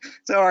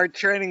 So our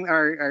training,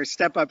 our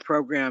Step Up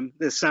program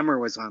this summer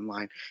was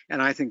online,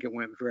 and I think it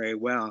went very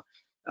well.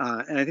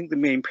 And I think the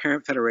Maine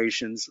Parent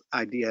Federation's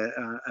idea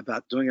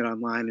about doing it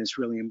online is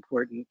really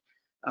important.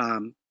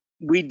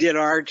 We did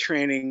our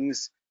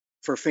trainings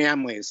for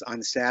families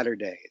on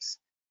Saturdays.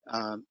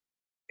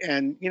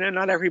 And, you know,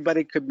 not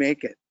everybody could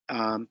make it.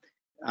 You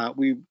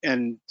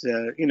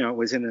know, it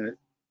was in a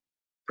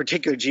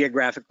particular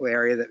geographical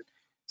area that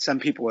some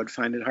people would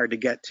find it hard to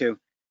get to.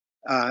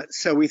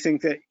 So we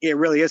think that it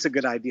really is a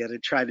good idea to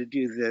try to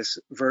do this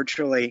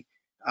virtually.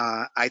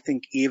 I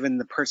think even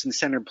the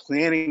person-centered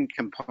planning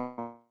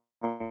component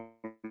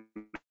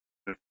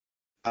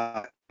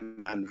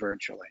done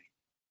virtually.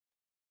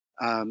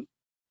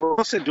 We're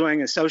also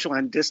doing a social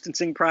and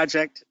distancing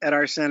project at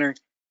our center,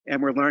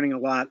 and we're learning a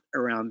lot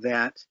around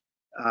that,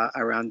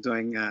 around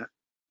doing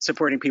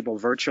supporting people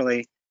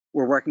virtually.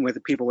 We're working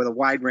with people with a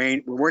wide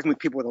range. We're working with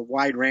people with a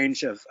wide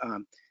range of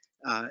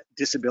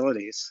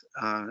disabilities,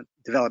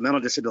 developmental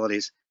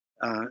disabilities,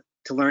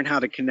 to learn how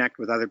to connect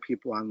with other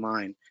people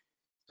online.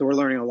 So we're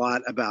learning a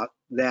lot about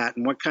that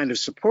and what kind of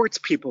supports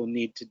people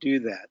need to do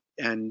that.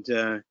 And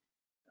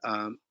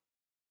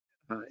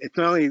it's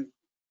not only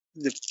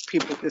the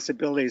people with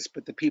disabilities,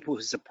 but the people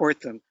who support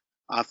them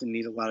often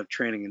need a lot of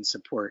training and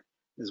support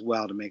as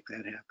well to make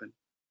that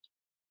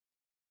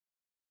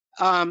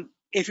happen.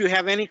 If you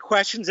have any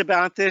questions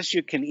about this,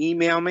 you can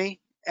email me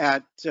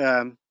at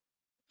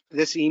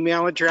this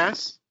email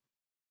address.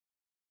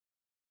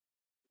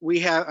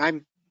 This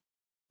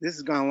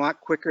has gone a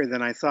lot quicker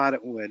than I thought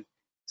it would,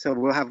 so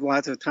we'll have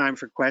lots of time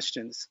for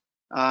questions.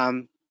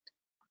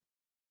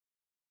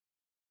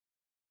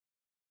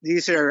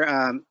 These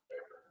are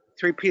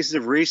 3 pieces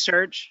of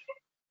research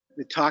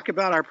that talk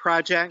about our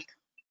project.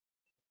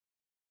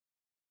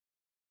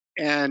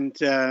 And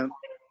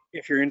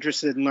if you're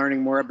interested in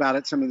learning more about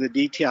it, some of the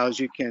details,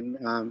 you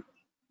can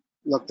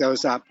look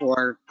those up,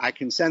 or I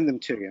can send them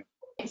to you.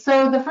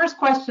 So the first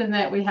question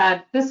that we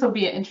had, this will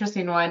be an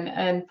interesting one,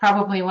 and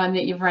probably one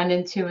that you've run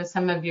into with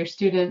some of your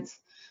students.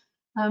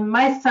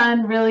 My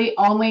son really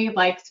only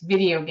likes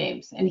video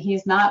games, and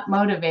he's not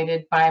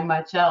motivated by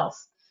much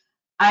else.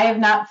 I have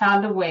not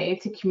found a way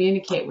to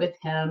communicate with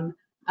him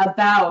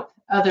about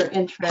other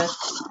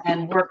interests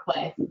and work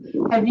life.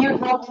 Have you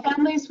helped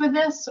families with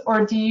this,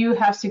 or do you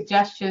have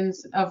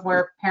suggestions of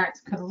where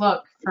parents could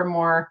look for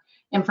more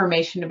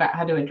information about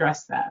how to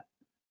address that?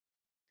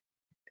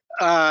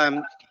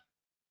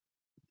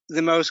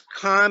 The most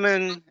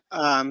common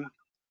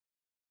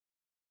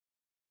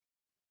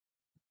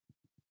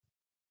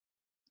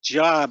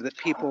job that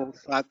people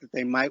thought that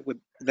they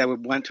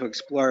would want to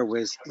explore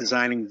was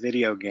designing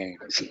video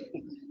games.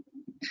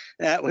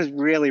 That was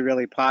really,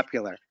 really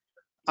popular.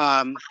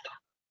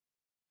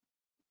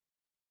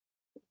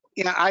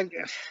 Yeah,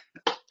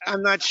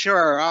 I'm not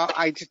sure.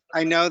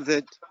 I know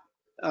that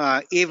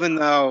even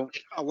though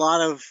a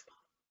lot of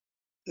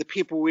the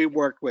people we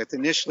worked with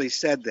initially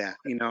said that,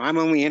 I'm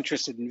only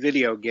interested in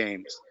video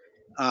games.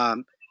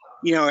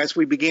 As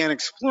we began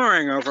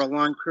exploring over a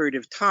long period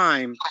of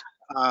time,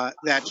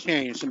 that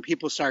changed, and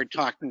people started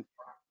talking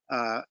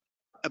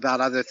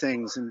about other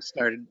things and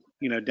started,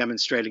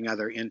 demonstrating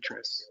other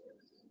interests.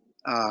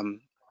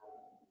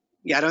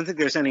 Yeah, I don't think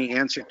there's any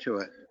answer to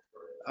it.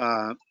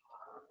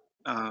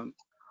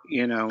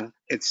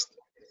 It's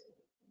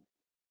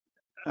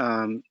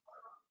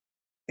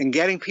and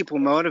getting people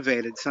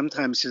motivated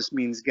sometimes just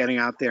means getting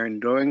out there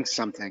and doing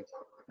something.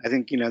 I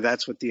think,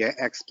 that's what the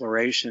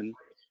exploration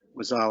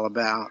was all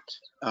about.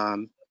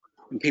 And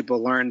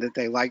people learned that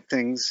they liked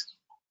things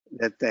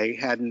that they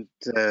hadn't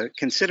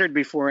considered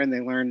before, and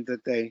they learned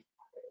that they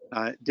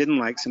didn't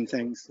like some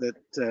things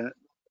that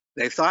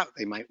they thought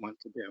they might want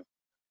to do.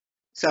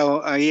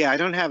 So, yeah, I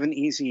don't have an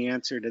easy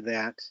answer to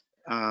that.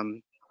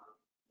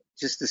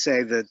 Just to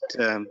say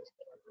that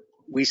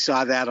we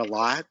saw that a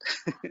lot,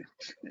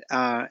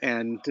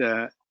 and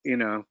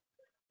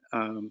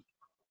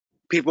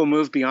people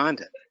move beyond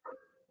it.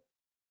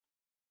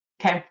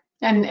 Okay,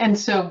 and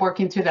so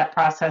working through that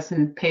process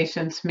and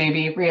patience,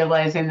 maybe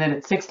realizing that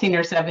at 16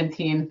 or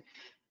 17,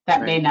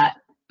 that Right. may not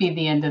be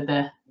the end of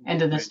the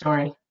Right.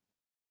 story.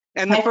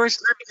 And the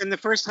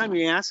first time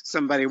you ask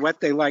somebody what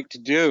they like to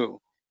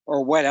do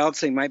or what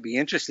else they might be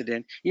interested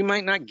in, you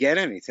might not get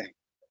anything.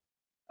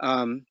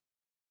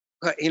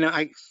 But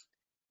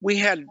we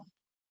had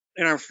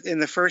in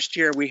the first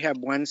year, we had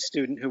one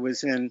student who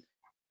was in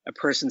a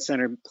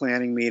person-centered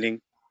planning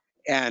meeting,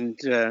 and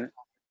the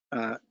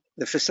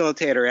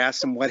facilitator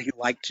asked him what he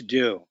liked to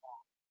do,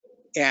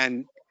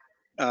 and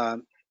I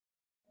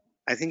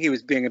think he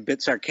was being a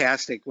bit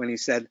sarcastic when he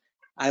said,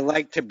 "I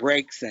like to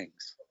break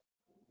things."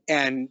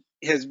 And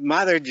his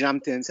mother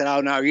jumped in and said, "Oh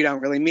no, you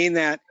don't really mean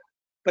that."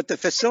 But the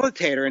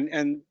facilitator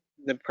and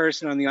the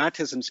person on the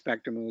autism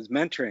spectrum who was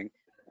mentoring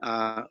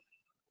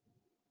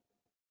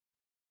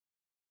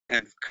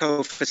and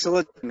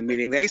co-facilitating the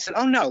meeting, they said,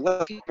 "Oh no,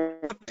 look."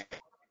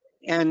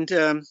 And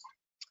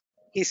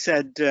he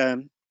said,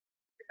 so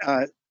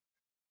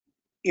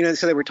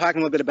they were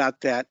talking a little bit about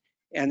that,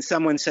 and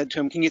someone said to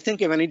him, "Can you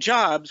think of any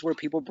jobs where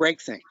people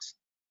break things?"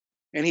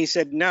 And he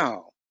said,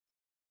 "No."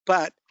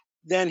 But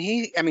then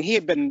he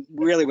had been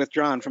really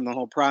withdrawn from the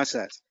whole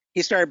process.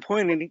 He started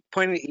pointing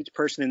at each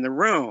person in the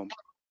room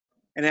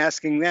and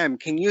asking them,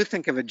 "Can you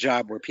think of a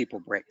job where people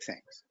break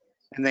things?"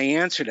 And they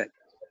answered it.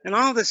 And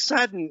all of a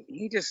sudden,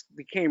 he just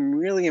became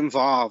really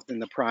involved in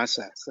the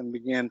process and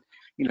began,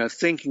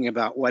 thinking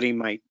about what he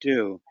might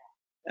do.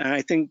 And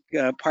I think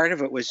part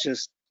of it was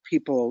just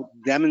people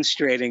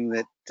demonstrating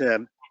that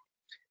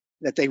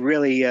that they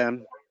really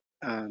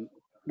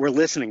were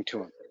listening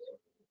to him,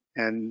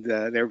 and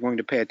they were going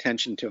to pay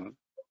attention to him.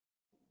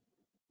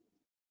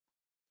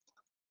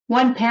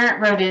 One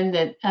parent wrote in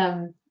that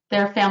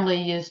their family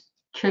used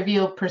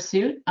Trivial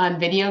Pursuit on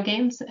video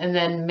games and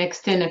then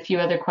mixed in a few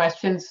other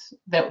questions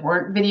that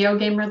weren't video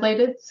game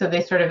related. So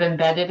they sort of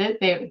embedded it.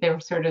 They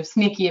were sort of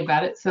sneaky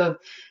about it. So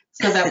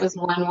that was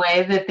one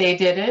way that they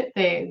did it.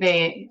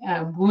 They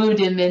wooed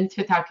him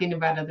into talking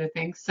about other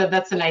things. So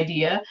that's an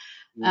idea.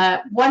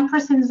 One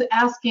person's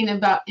asking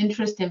about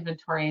interest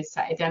inventories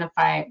to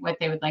identify what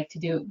they would like to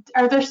do.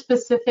 Are there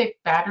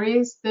specific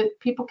batteries that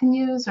people can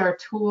use or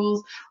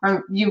tools?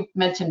 Or you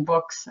mentioned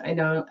books. I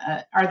know.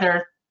 Are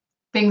there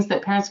things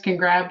that parents can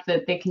grab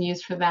that they can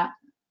use for that?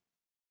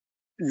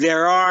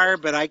 There are,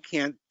 but I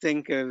can't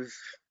think of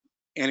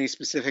any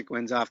specific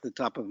ones off the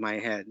top of my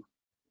head.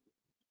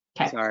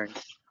 Okay. Sorry.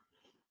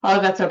 Oh,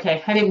 that's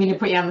okay. I didn't mean to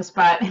put you on the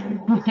spot.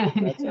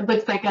 It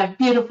looks like a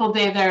beautiful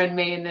day there in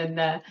Maine,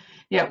 and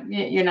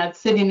you're not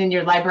sitting in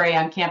your library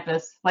on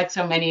campus like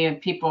so many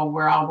people.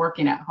 We're all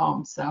working at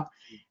home, so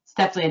it's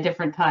definitely a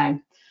different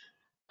time.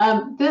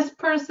 This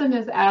person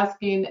is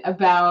asking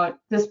about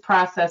this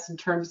process in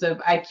terms of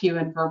IQ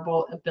and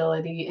verbal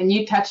ability, and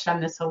you touched on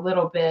this a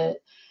little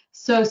bit.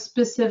 So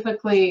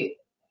specifically,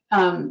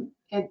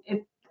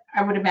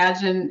 I would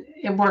imagine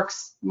it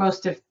works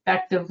most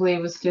effectively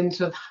with students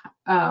with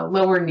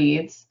lower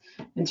needs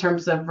in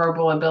terms of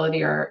verbal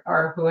ability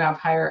or who have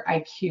higher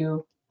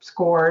IQ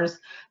scores.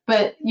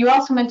 But you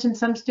also mentioned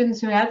some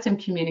students who had some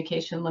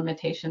communication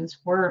limitations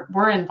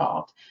were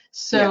involved.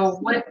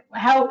 So yes.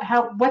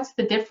 What's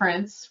the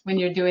difference when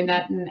you're doing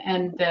that,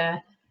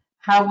 and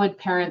how would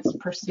parents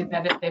pursue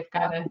that if they've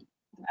got a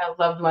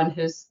loved one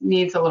who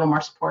needs a little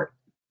more support?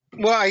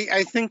 Well,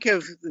 I think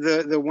of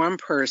the one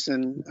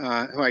person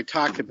who I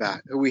talked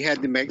about, who we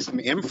had to make some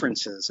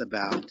inferences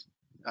about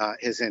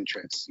his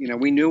interests.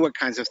 We knew what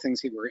kinds of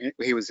things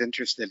he was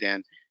interested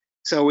in.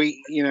 So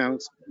we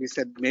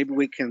said maybe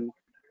we can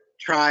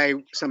try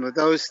some of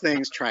those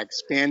things, try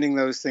expanding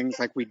those things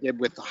like we did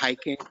with the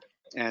hiking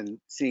and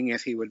seeing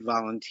if he would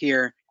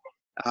volunteer.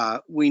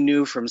 We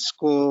knew from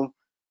school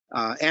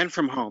and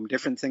from home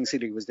different things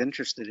that he was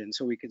interested in,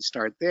 so we could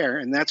start there.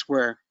 And that's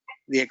where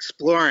the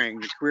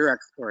career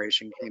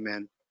exploration came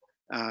in,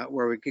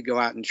 where we could go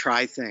out and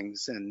try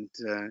things and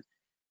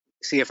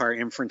see if our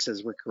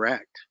inferences were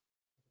correct.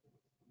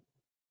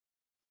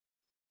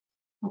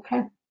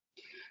 Okay.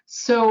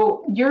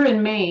 So you're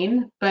in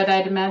Maine, but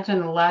I'd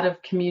imagine a lot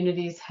of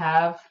communities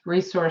have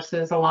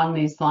resources along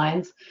these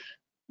lines.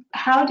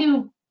 How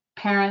do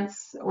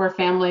parents or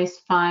families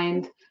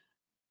find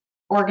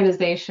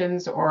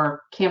organizations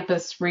or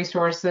campus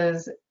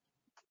resources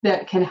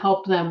that can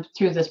help them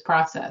through this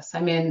process?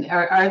 I mean,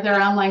 are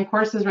there online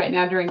courses right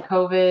now during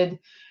COVID,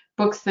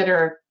 books that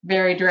are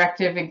very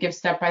directive and give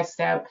step by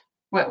step?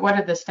 What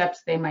are the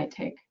steps they might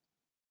take?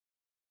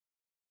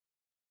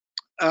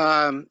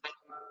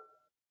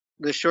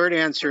 The short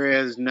answer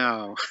is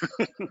no.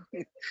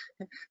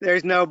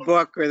 There's no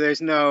book or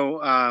there's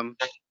no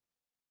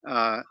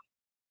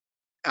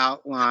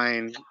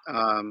outline,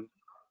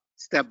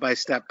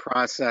 step-by-step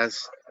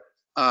process.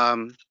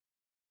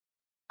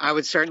 I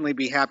would certainly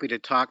be happy to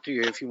talk to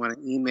you if you want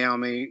to email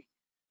me.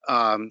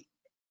 And,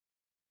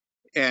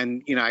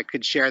 I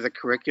could share the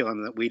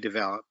curriculum that we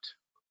developed.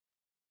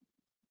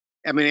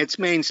 I mean, it's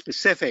Maine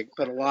specific,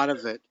 but a lot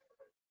of it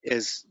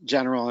is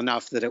general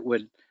enough that it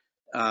would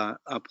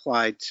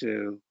apply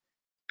to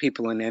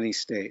people in any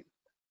state.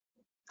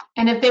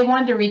 And if they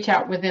wanted to reach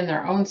out within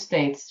their own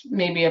states,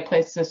 maybe a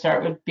place to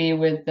start would be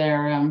with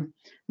their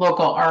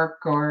local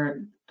ARC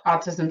or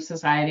Autism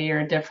Society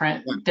or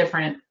different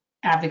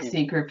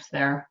advocacy groups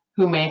there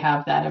who may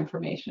have that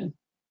information.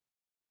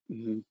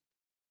 Mm-hmm.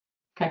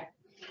 Okay.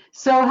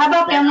 So how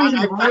about families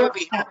in rural?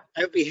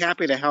 I would be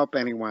happy to help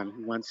anyone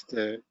who wants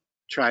to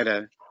try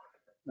to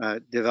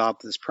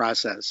develop this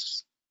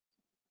process.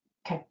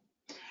 Okay.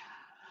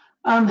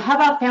 How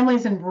about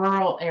families in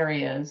rural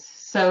areas?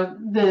 So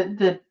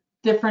the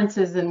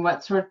differences in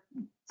what sorts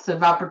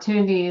of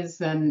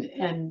opportunities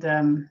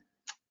and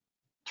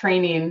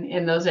training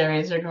in those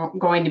areas are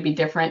going to be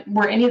different.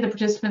 Were any of the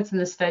participants in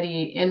the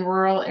study in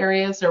rural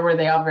areas, or were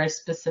they all very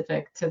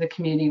specific to the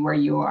community where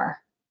you are?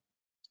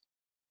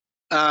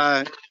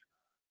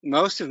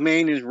 Most of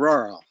Maine is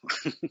rural.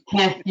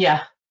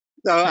 Yeah.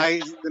 So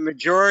the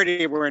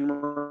majority were in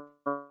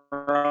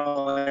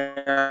rural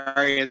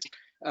areas,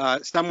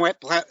 some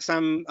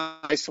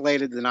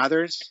isolated than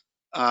others.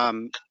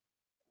 You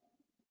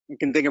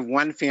can think of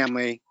one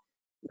family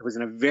that was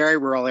in a very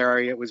rural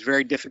area. It was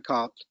very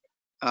difficult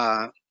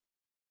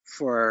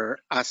for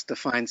us to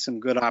find some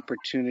good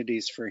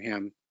opportunities for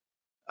him.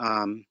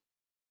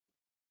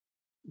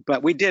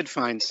 But we did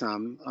find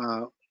some.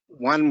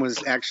 One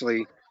was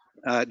actually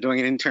doing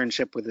an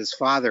internship with his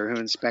father who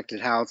inspected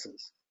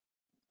houses.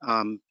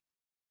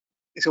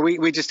 So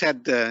we just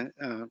had to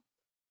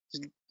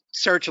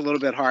search a little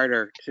bit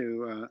harder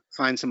to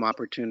find some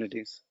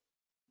opportunities.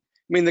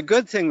 I mean, the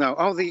good thing though,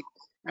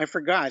 I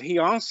forgot, he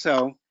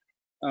also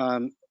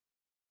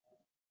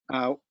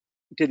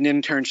did an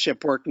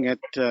internship working at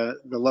the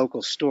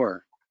local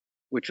store,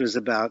 which was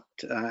about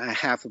a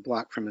half a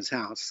block from his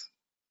house.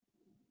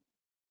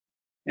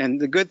 And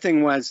the good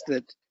thing was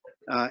that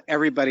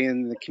everybody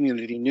in the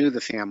community knew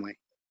the family.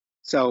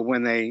 So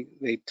when they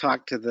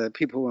talked to the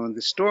people who owned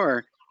the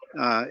store,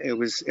 it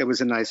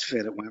was a nice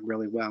fit. It went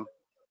really well.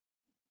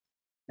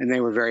 And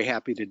they were very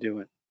happy to do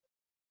it.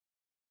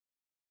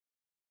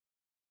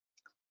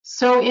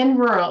 So in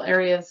rural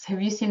areas,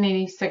 have you seen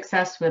any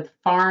success with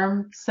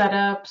farm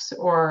setups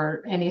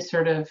or any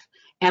sort of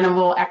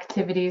animal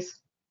activities?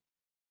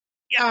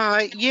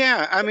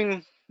 Yeah, I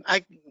mean,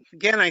 I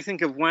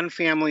think of one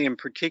family in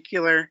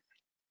particular.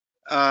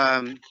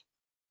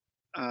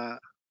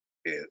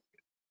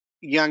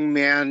 Young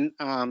man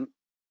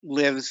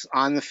lives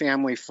on the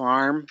family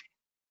farm.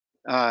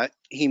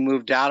 He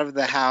moved out of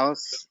the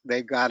house.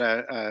 They got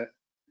a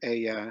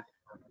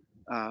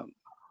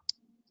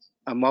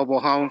mobile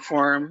home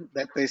for him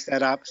that they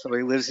set up, so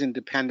he lives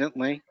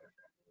independently,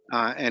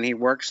 and he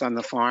works on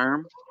the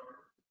farm.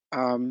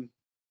 But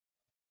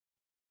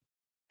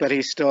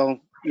he's still,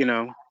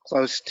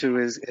 close to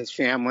his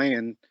family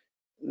and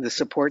the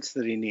supports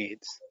that he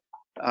needs.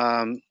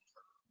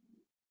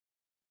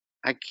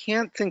 I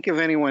can't think of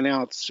anyone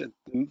else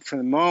for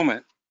the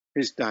moment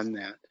who's done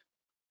that.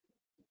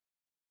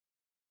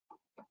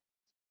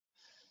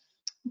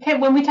 Okay,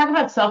 when we talk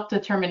about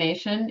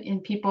self-determination in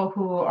people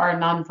who are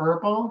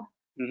nonverbal,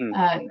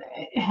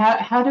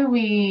 how do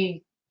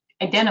we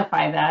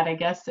identify that, I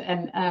guess,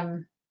 and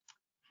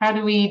how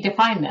do we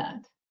define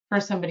that for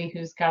somebody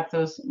who's got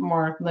those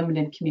more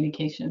limited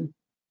communication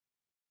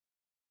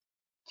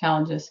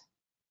challenges?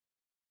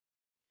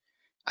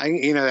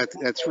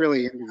 That's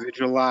really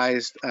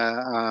individualized.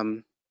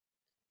 Again,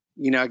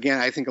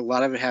 I think a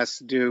lot of it has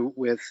to do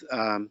with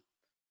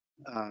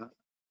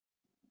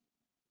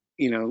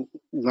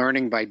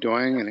learning by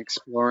doing and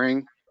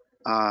exploring.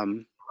 I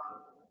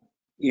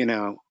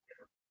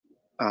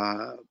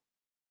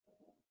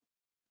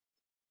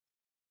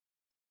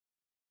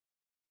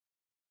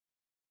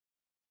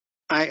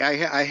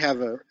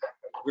have a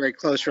very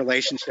close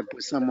relationship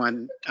with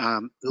someone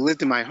who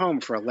lived in my home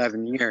for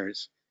 11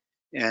 years,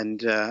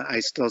 and I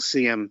still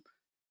see him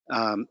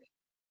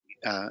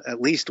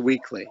at least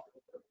weekly.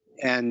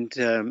 And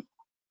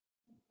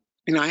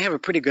I have a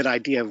pretty good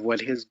idea of what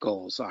his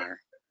goals are.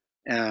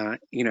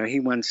 He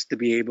wants to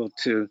be able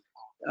to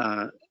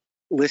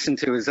listen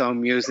to his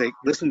own music,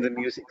 listen to the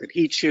music that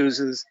he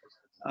chooses.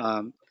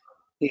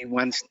 He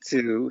wants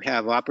to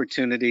have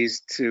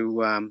opportunities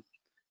to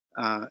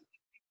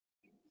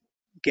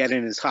get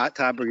in his hot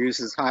tub or use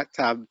his hot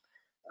tub.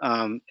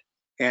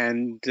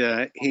 And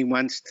he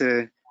wants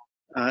to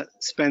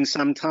spend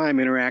some time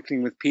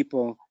interacting with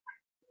people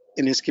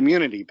in his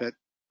community, but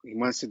he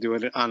wants to do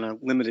it on a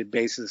limited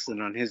basis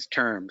and on his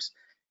terms.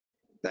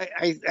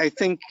 I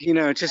think, you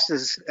know, just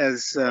as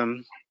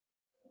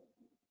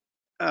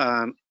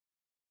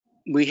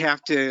we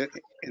have to,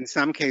 in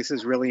some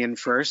cases, really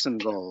infer some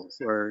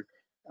goals, or,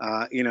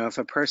 you know, if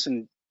a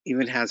person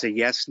even has a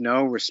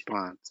yes/no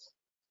response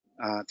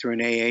through an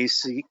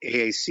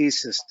AAC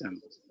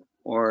system,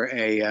 or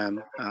a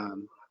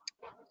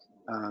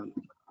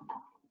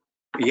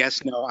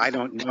yes/no, I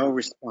don't know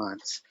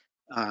response,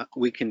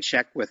 we can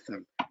check with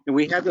them. And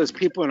we had those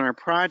people in our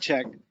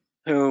project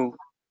who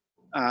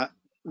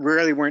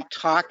really weren't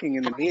talking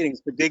in the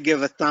meetings, but did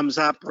give a thumbs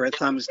up or a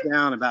thumbs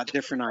down about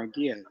different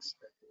ideas.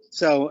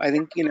 So I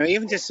think, you know,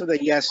 even just with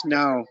a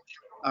yes/no,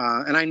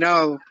 and I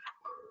know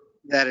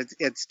that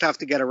it's tough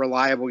to get a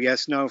reliable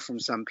yes/no from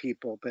some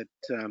people, but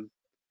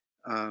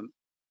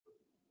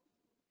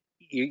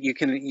you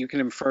can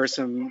infer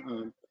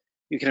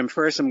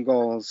some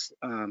goals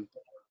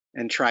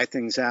and try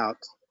things out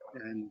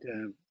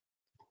and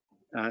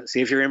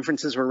see if your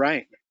inferences were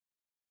right.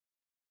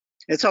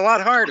 It's a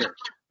lot harder,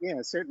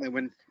 yeah, certainly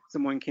when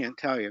someone can't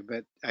tell you,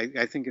 but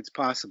I think it's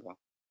possible.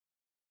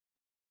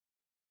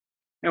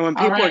 And when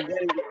people are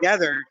getting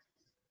together,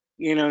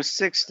 you know,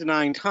 6 to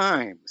 9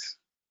 times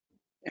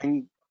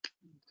and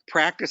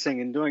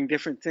practicing and doing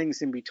different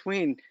things in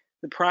between,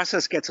 the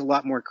process gets a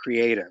lot more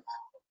creative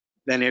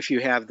than if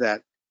you have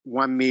that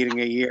one meeting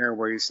a year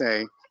where you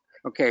say,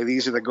 okay,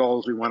 these are the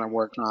goals we want to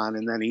work on,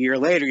 and then a year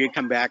later you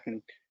come back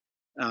and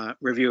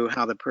review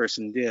how the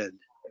person did.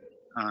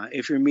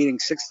 If you're meeting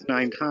 6 to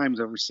 9 times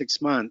over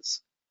 6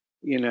 months,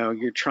 you know,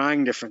 you're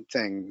trying different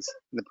things,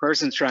 and the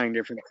person's trying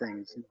different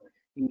things.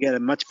 You can get a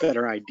much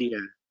better idea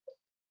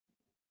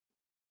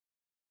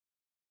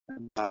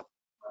about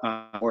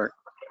work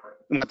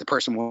and what the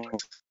person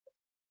wants.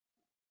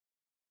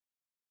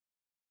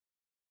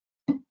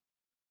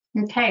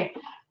 Okay.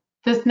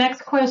 This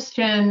next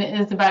question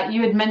is about,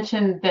 you had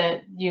mentioned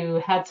that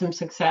you had some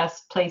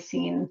success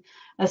placing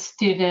a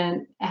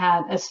student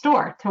at a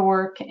store to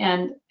work,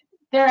 and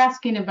they're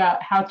asking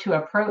about how to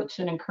approach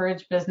and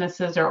encourage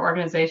businesses or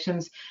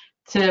organizations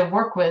to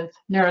work with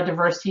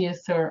neurodiverse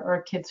youth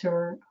or kids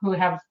who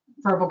have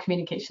verbal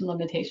communication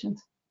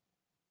limitations.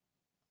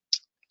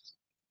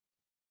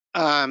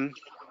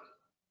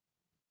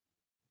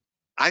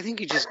 I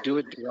think you just do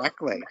it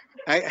directly.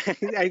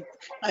 I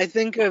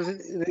think of,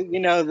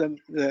 you know,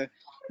 the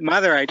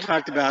mother I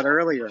talked about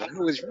earlier,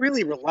 who was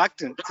really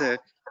reluctant to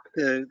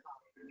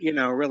you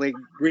know, really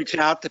reach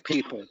out to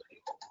people.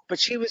 But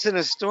she was in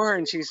a store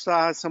and she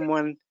saw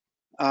someone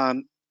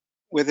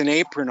with an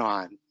apron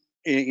on,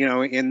 you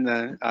know, in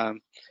the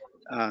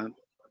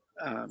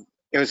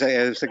it was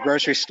a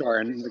grocery store,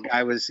 and the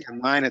guy was in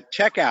line at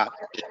checkout.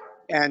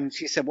 And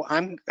she said, well,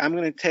 I'm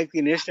going to take the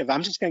initiative.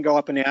 I'm just going to go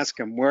up and ask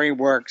him where he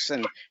works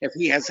and if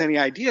he has any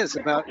ideas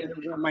about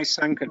where my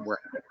son could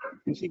work.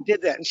 And she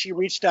did that. And she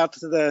reached out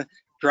to the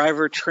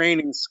driver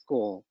training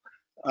school.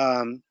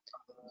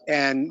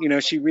 And, you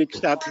know, she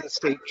reached out to the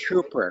state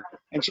trooper.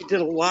 And she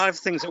did a lot of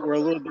things that were a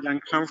little bit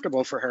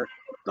uncomfortable for her.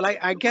 But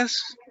I guess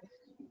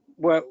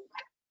what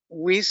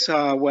we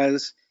saw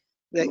was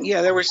that,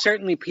 yeah, there were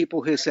certainly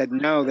people who said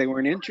no, they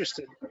weren't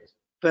interested.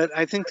 But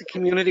I think the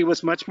community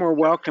was much more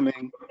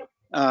welcoming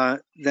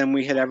than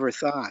we had ever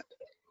thought.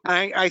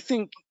 I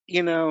think,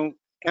 you know,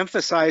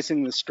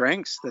 emphasizing the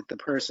strengths that the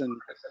person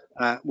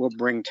will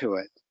bring to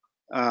it.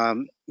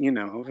 You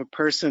know, if a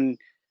person,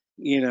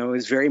 you know,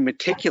 is very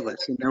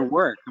meticulous in their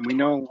work, and we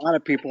know a lot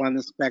of people on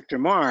the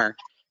spectrum are,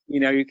 you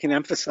know, you can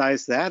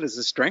emphasize that as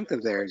a strength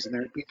of theirs. And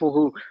there are people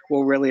who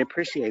will really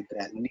appreciate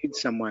that and need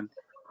someone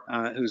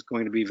who's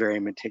going to be very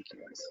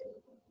meticulous.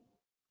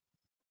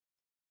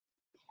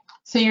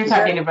 So you're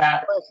talking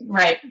about,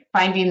 right,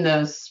 finding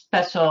those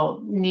special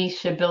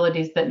niche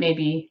abilities that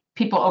maybe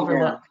people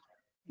overlook.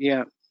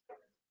 Yeah.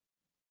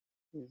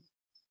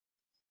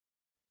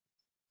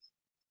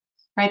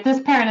 Right,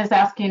 this parent is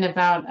asking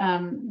about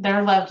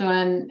their loved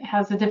one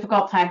has a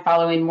difficult time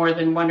following more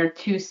than 1 or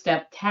 2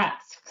 step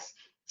tasks.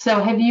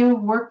 So have you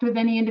worked with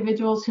any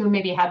individuals who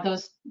maybe had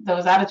those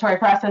auditory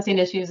processing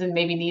issues and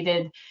maybe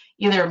needed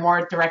either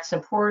more direct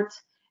support,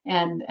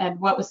 and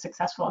what was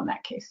successful in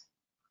that case?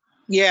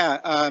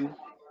 Yeah,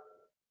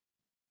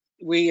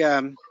 we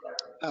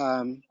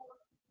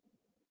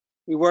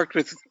worked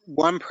with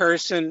one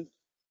person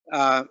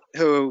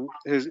who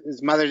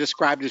his mother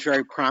described as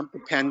very prompt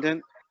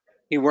dependent.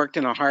 He worked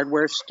in a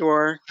hardware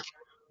store,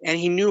 and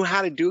he knew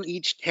how to do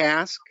each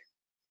task,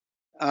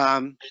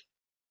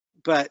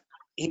 but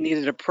he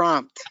needed a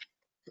prompt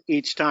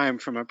each time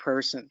from a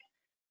person.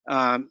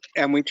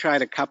 And we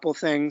tried a couple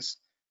things.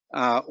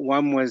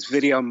 One was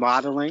video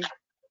modeling,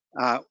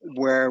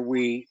 where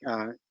we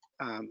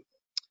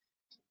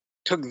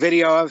took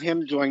video of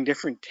him doing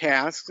different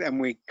tasks,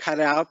 and we cut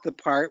out the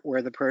part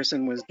where the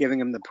person was giving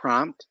him the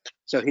prompt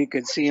so he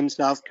could see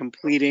himself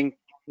completing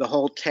the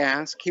whole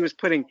task. He was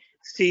putting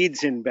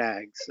seeds in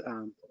bags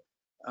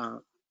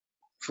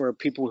for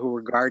people who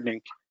were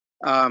gardening.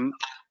 The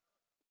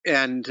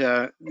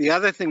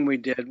other thing we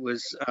did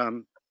was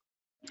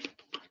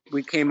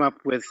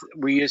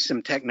we used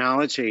some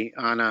technology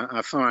on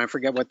a phone. I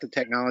forget what the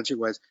technology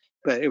was,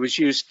 but it was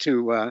used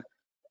to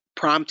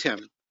prompt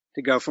him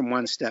to go from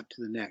one step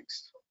to the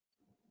next.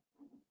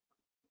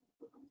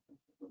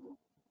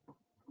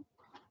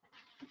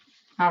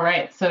 All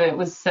right, so it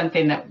was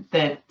something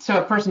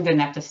so a person didn't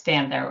have to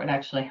stand there. It would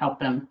actually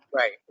help them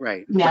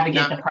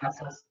navigate the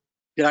process.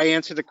 Did I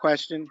answer the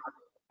question?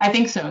 I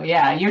think so,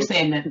 yeah. You're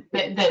saying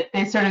that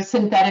they sort of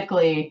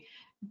synthetically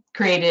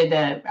created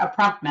a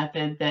prompt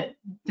method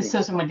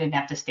so someone didn't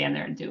have to stand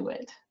there and do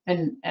it,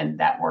 and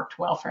that worked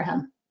well for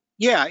him.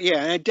 Yeah.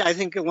 And I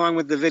think along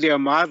with the video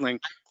modeling,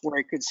 where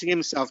he could see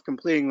himself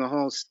completing the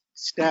whole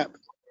step,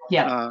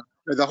 or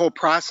the whole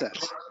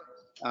process,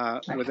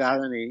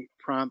 without any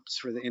prompts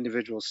for the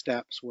individual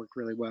steps, worked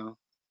really well.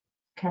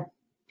 Okay.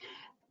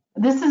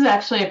 This is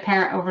actually a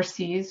parent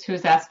overseas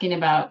who's asking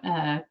about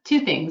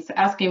two things.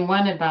 Asking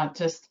one about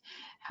just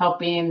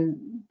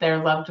helping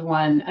their loved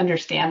one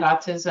understand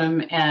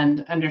autism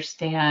and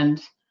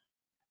understand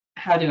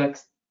how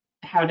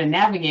to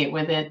navigate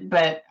with it,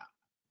 but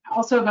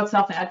also about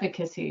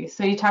self-advocacy.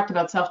 So you talked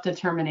about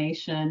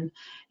self-determination,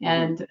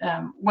 and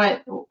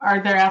what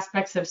are there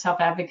aspects of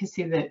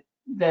self-advocacy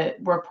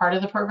that were part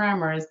of the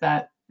program, or is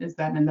that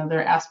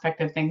another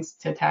aspect of things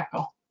to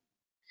tackle?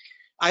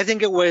 I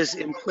think it was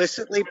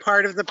implicitly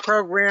part of the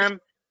program.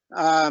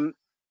 I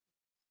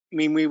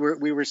mean, we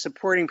were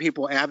supporting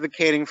people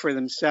advocating for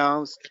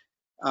themselves.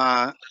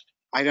 I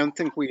don't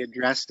think we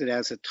addressed it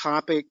as a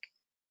topic.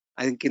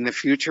 I think in the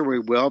future we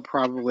will,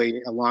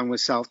 probably along with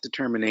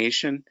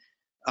self-determination.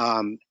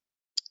 I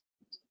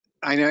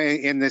know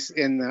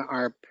in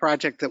our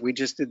project that we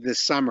just did this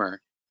summer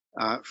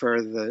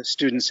for the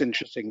students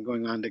interested in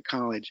going on to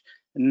college,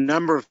 a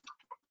number of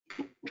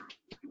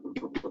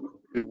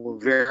people were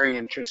very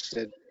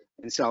interested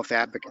in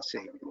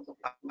self-advocacy.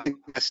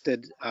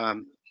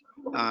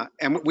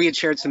 And we had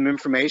shared some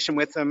information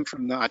with them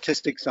from the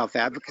Autistic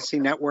Self-Advocacy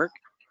Network,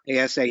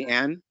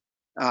 ASAN,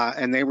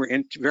 and they were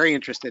very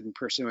interested in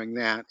pursuing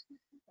that,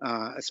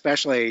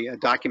 especially a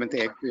document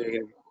they had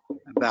created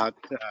about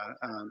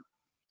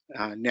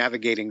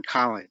navigating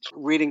college.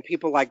 Reading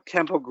people like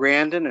Temple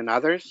Grandin and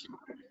others,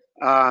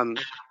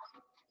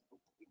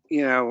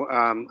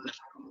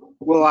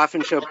 we'll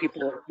often show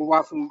people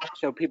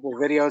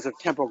videos of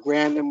Temple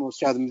Grandin. We'll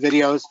show them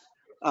videos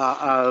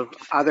of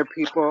other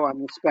people on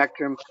the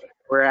spectrum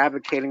who are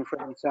advocating for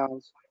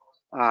themselves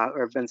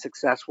or have been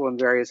successful in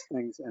various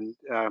things, and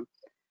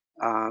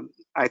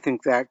I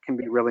think that can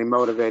be really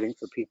motivating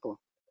for people.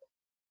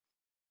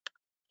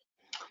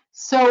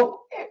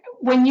 So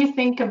when you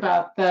think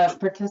about the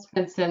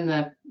participants in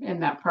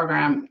that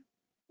program,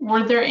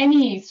 were there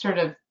any sort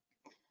of,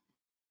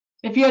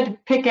 if you had to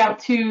pick out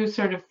two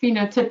sort of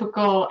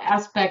phenotypical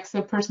aspects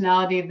of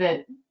personality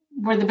that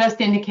were the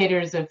best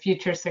indicators of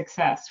future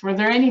success, were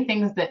there any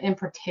things that in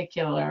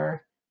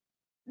particular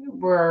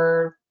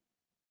were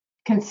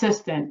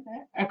consistent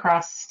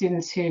across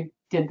students who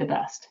did the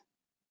best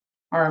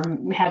or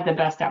had the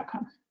best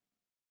outcome?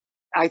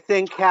 I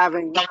think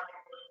having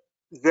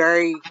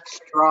very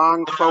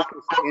strong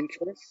focused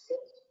interests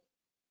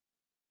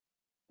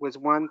was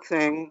one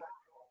thing.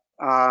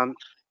 And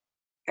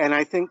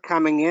I think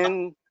coming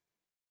in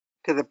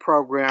to the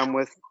program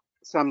with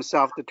some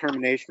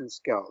self-determination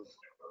skills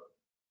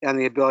and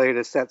the ability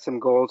to set some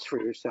goals for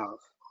yourself.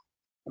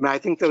 I mean, I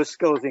think those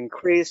skills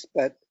increase,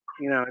 but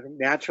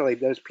naturally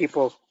those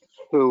people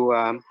who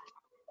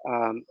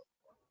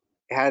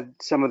had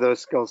some of those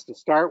skills to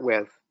start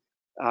with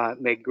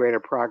make greater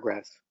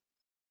progress.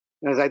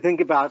 And as I think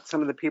about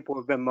some of the people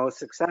who've been most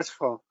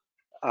successful,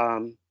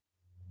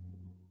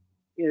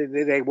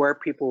 they were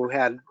people who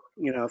had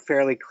a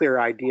fairly clear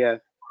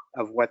idea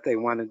of what they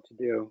wanted to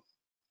do.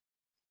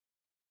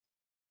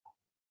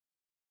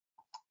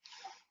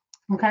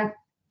 Okay,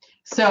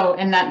 so,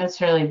 and not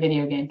necessarily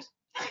video games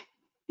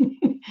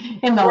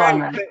in the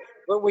long run.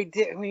 But we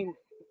did. I mean,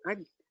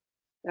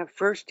 that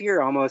first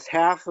year, almost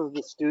half of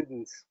the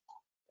students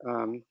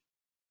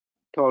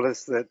told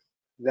us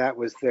that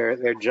was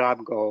their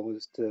job goal,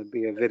 was to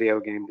be a video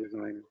game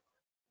designer.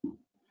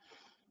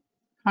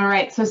 All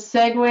right, so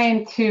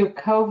segueing to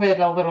COVID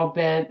a little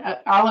bit,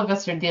 all of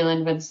us are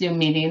dealing with Zoom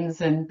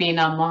meetings and being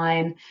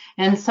online,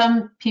 and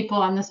some people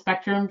on the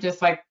spectrum,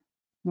 just like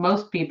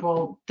most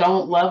people,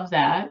 don't love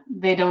that.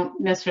 They don't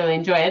necessarily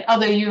enjoy it,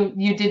 although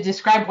you did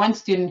describe one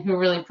student who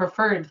really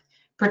preferred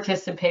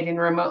participating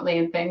remotely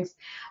in things.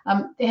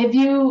 Have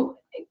you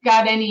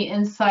got any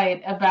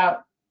insight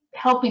about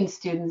helping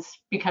students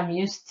become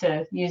used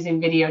to using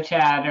video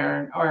chat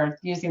or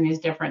using these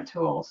different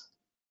tools?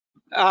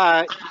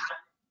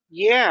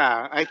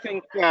 Yeah, I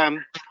think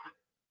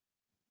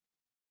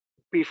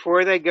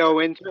before they go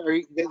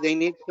into, they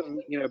need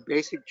some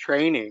basic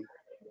training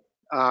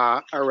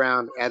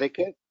around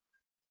etiquette.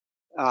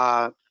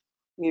 You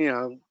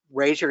know,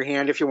 raise your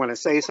hand if you want to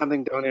say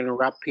something. Don't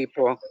interrupt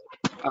people.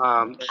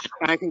 And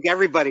I think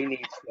everybody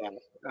needs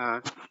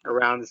that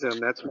around Zoom.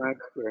 That's my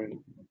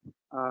experience.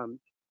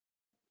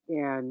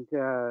 And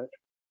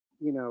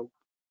you know,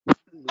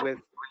 with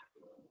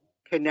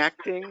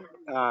connecting,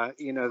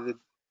 you know, the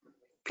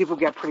people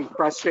get pretty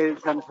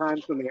frustrated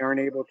sometimes when they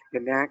aren't able to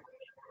connect.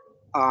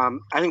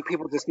 I think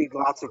people just need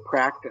lots of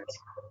practice.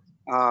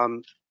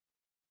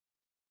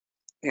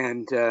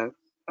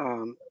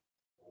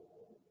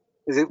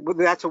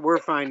 That's what we're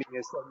finding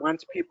is that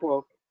once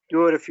people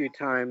do it a few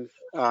times,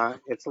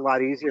 it's a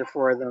lot easier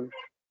for them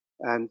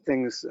and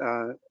things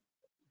go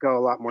a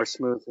lot more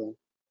smoothly.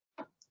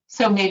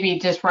 So maybe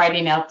just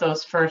writing out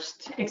those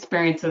first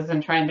experiences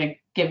and trying to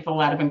give a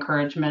lot of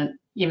encouragement,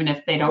 even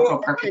if they don't go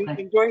perfectly.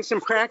 And doing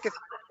some practice.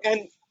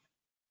 And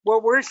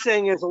what we're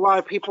seeing is a lot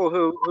of people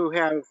who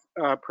have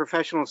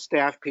professional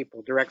staff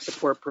people, direct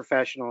support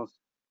professionals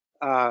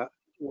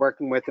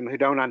working with them who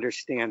don't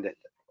understand it.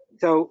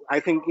 So I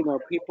think, you know,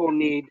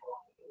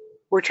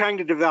 we're trying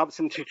to develop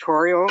some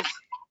tutorials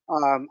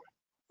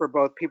for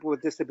both people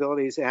with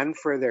disabilities and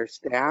for their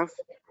staff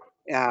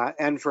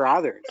and for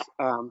others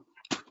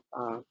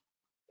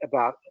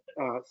about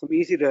some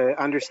easy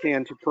to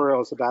understand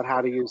tutorials about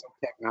how to use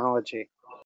the technology.